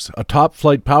Cruz, a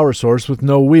top-flight power source with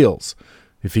no wheels.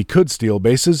 If he could steal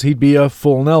bases, he'd be a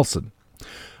full Nelson.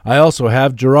 I also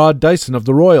have Jarrod Dyson of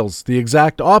the Royals, the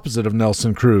exact opposite of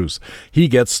Nelson Cruz. He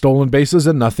gets stolen bases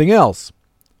and nothing else.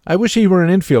 I wish he were an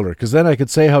infielder, because then I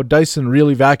could say how Dyson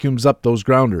really vacuums up those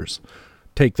grounders.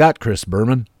 Take that, Chris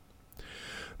Berman.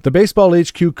 The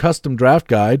BaseballHQ Custom Draft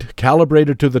Guide,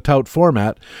 calibrated to the tout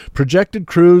format, projected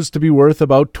Cruz to be worth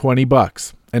about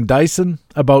 $20, and Dyson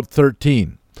about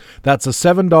 $13. That's a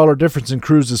 $7 difference in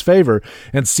Cruz's favor,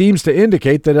 and seems to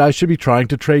indicate that I should be trying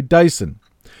to trade Dyson.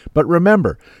 But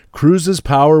remember, Cruz's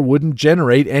power wouldn't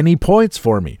generate any points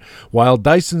for me, while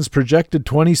Dyson's projected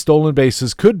 20 stolen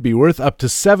bases could be worth up to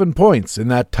 7 points in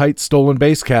that tight stolen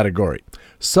base category.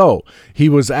 So, he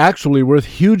was actually worth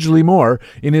hugely more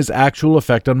in his actual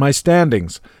effect on my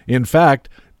standings. In fact,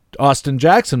 Austin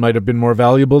Jackson might have been more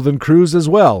valuable than Cruz as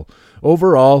well.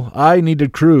 Overall, I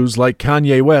needed Cruz like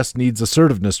Kanye West needs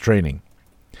assertiveness training.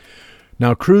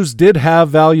 Now, Cruz did have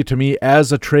value to me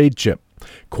as a trade chip.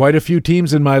 Quite a few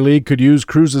teams in my league could use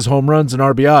Cruz's home runs and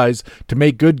RBIs to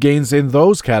make good gains in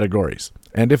those categories.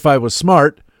 And if I was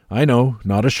smart, I know,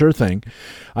 not a sure thing,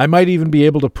 I might even be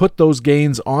able to put those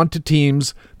gains onto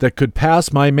teams that could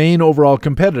pass my main overall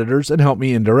competitors and help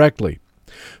me indirectly.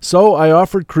 So I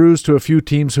offered Cruz to a few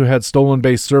teams who had stolen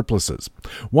base surpluses.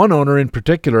 One owner in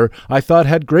particular I thought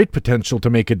had great potential to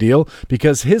make a deal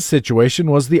because his situation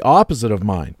was the opposite of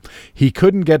mine. He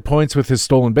couldn't get points with his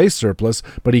stolen base surplus,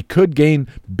 but he could gain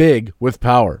big with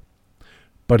power.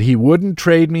 But he wouldn't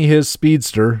trade me his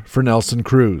speedster for Nelson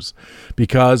Cruz,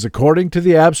 because according to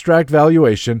the abstract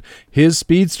valuation, his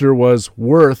speedster was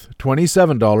worth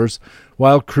 $27,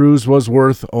 while Cruz was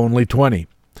worth only $20.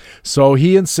 So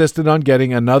he insisted on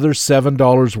getting another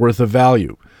 $7 worth of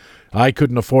value. I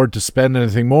couldn't afford to spend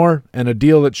anything more, and a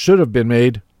deal that should have been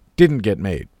made didn't get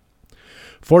made.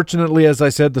 Fortunately, as I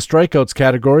said, the strikeouts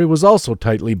category was also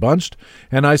tightly bunched,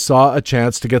 and I saw a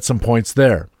chance to get some points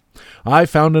there. I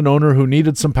found an owner who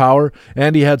needed some power,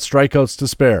 and he had strikeouts to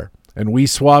spare, and we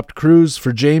swapped Cruz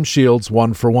for James Shields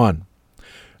 1-for-1.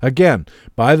 Again,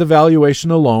 by the valuation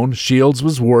alone, Shields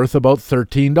was worth about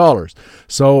 $13,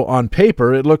 so on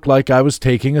paper it looked like I was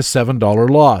taking a $7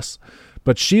 loss.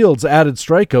 But Shields' added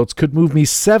strikeouts could move me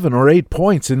 7 or 8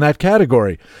 points in that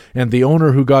category, and the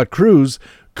owner who got Cruz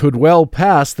could well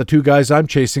pass the 2 guys I'm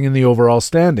chasing in the overall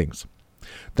standings.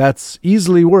 That's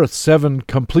easily worth $7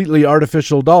 completely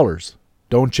artificial dollars,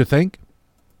 don't you think?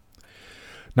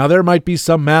 Now, there might be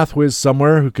some math whiz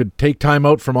somewhere who could take time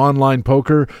out from online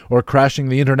poker or crashing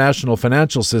the international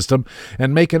financial system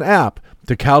and make an app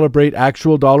to calibrate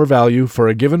actual dollar value for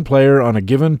a given player on a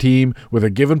given team with a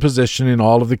given position in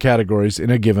all of the categories in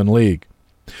a given league.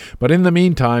 But in the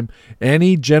meantime,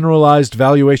 any generalized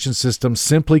valuation system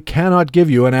simply cannot give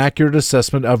you an accurate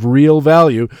assessment of real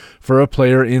value for a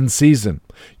player in season.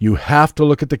 You have to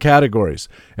look at the categories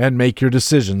and make your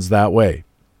decisions that way.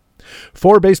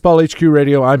 For Baseball HQ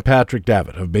Radio, I'm Patrick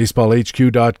Davitt of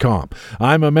BaseballHQ.com.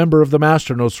 I'm a member of the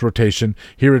Master Notes rotation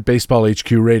here at Baseball HQ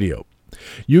Radio.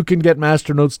 You can get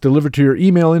Master Notes delivered to your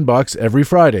email inbox every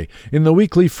Friday in the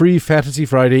weekly free Fantasy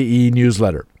Friday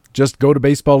e-newsletter. Just go to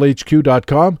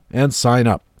BaseballHQ.com and sign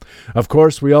up. Of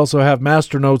course, we also have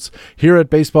Master Notes here at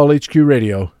Baseball HQ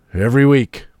Radio every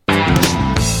week.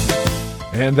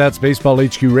 And that's Baseball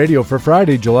HQ Radio for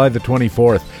Friday, July the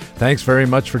 24th. Thanks very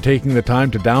much for taking the time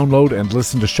to download and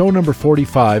listen to show number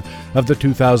 45 of the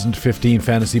 2015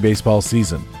 fantasy baseball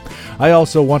season. I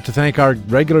also want to thank our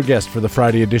regular guest for the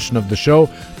Friday edition of the show,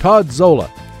 Todd Zola.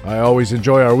 I always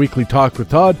enjoy our weekly talk with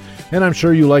Todd, and I'm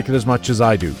sure you like it as much as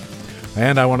I do.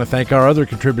 And I want to thank our other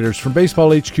contributors from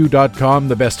BaseballHQ.com,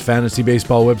 the best fantasy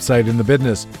baseball website in the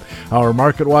business. Our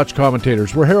Market Watch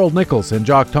commentators were Harold Nichols and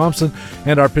Jock Thompson,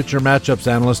 and our pitcher matchups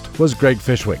analyst was Greg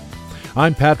Fishwick.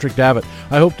 I'm Patrick Davitt.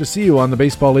 I hope to see you on the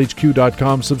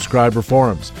BaseballHQ.com subscriber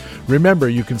forums. Remember,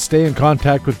 you can stay in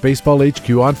contact with Baseball HQ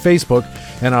on Facebook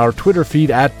and our Twitter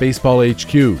feed at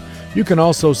BaseballHQ. You can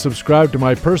also subscribe to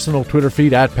my personal Twitter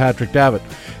feed at Patrick Davitt.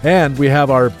 And we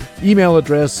have our email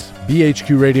address,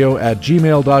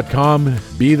 bhqradio@gmail.com.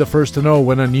 Be the first to know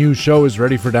when a new show is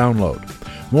ready for download.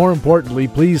 More importantly,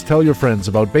 please tell your friends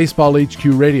about Baseball HQ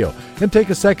Radio and take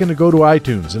a second to go to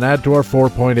iTunes and add to our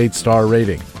 4.8 star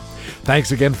rating.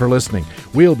 Thanks again for listening.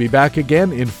 We'll be back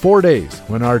again in 4 days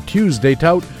when our Tuesday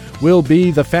tout will be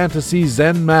the Fantasy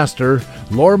Zen Master,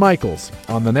 Lore Michaels,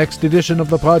 on the next edition of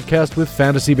the podcast with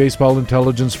Fantasy Baseball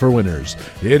Intelligence for Winners.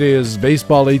 It is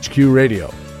Baseball HQ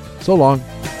Radio. So long.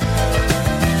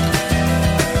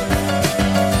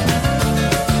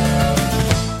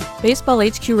 Baseball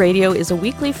HQ Radio is a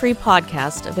weekly free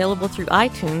podcast available through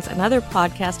iTunes and other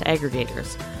podcast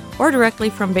aggregators, or directly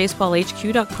from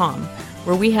BaseballHQ.com,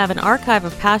 where we have an archive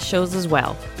of past shows as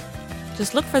well.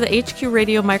 Just look for the HQ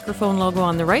Radio microphone logo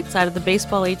on the right side of the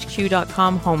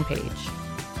BaseballHQ.com homepage.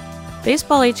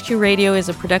 Baseball HQ Radio is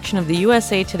a production of the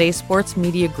USA Today Sports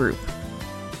Media Group.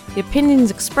 The opinions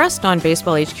expressed on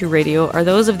Baseball HQ Radio are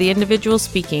those of the individual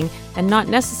speaking and not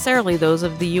necessarily those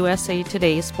of the USA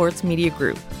Today Sports Media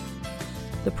Group.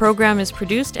 The program is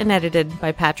produced and edited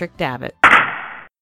by Patrick Davitt.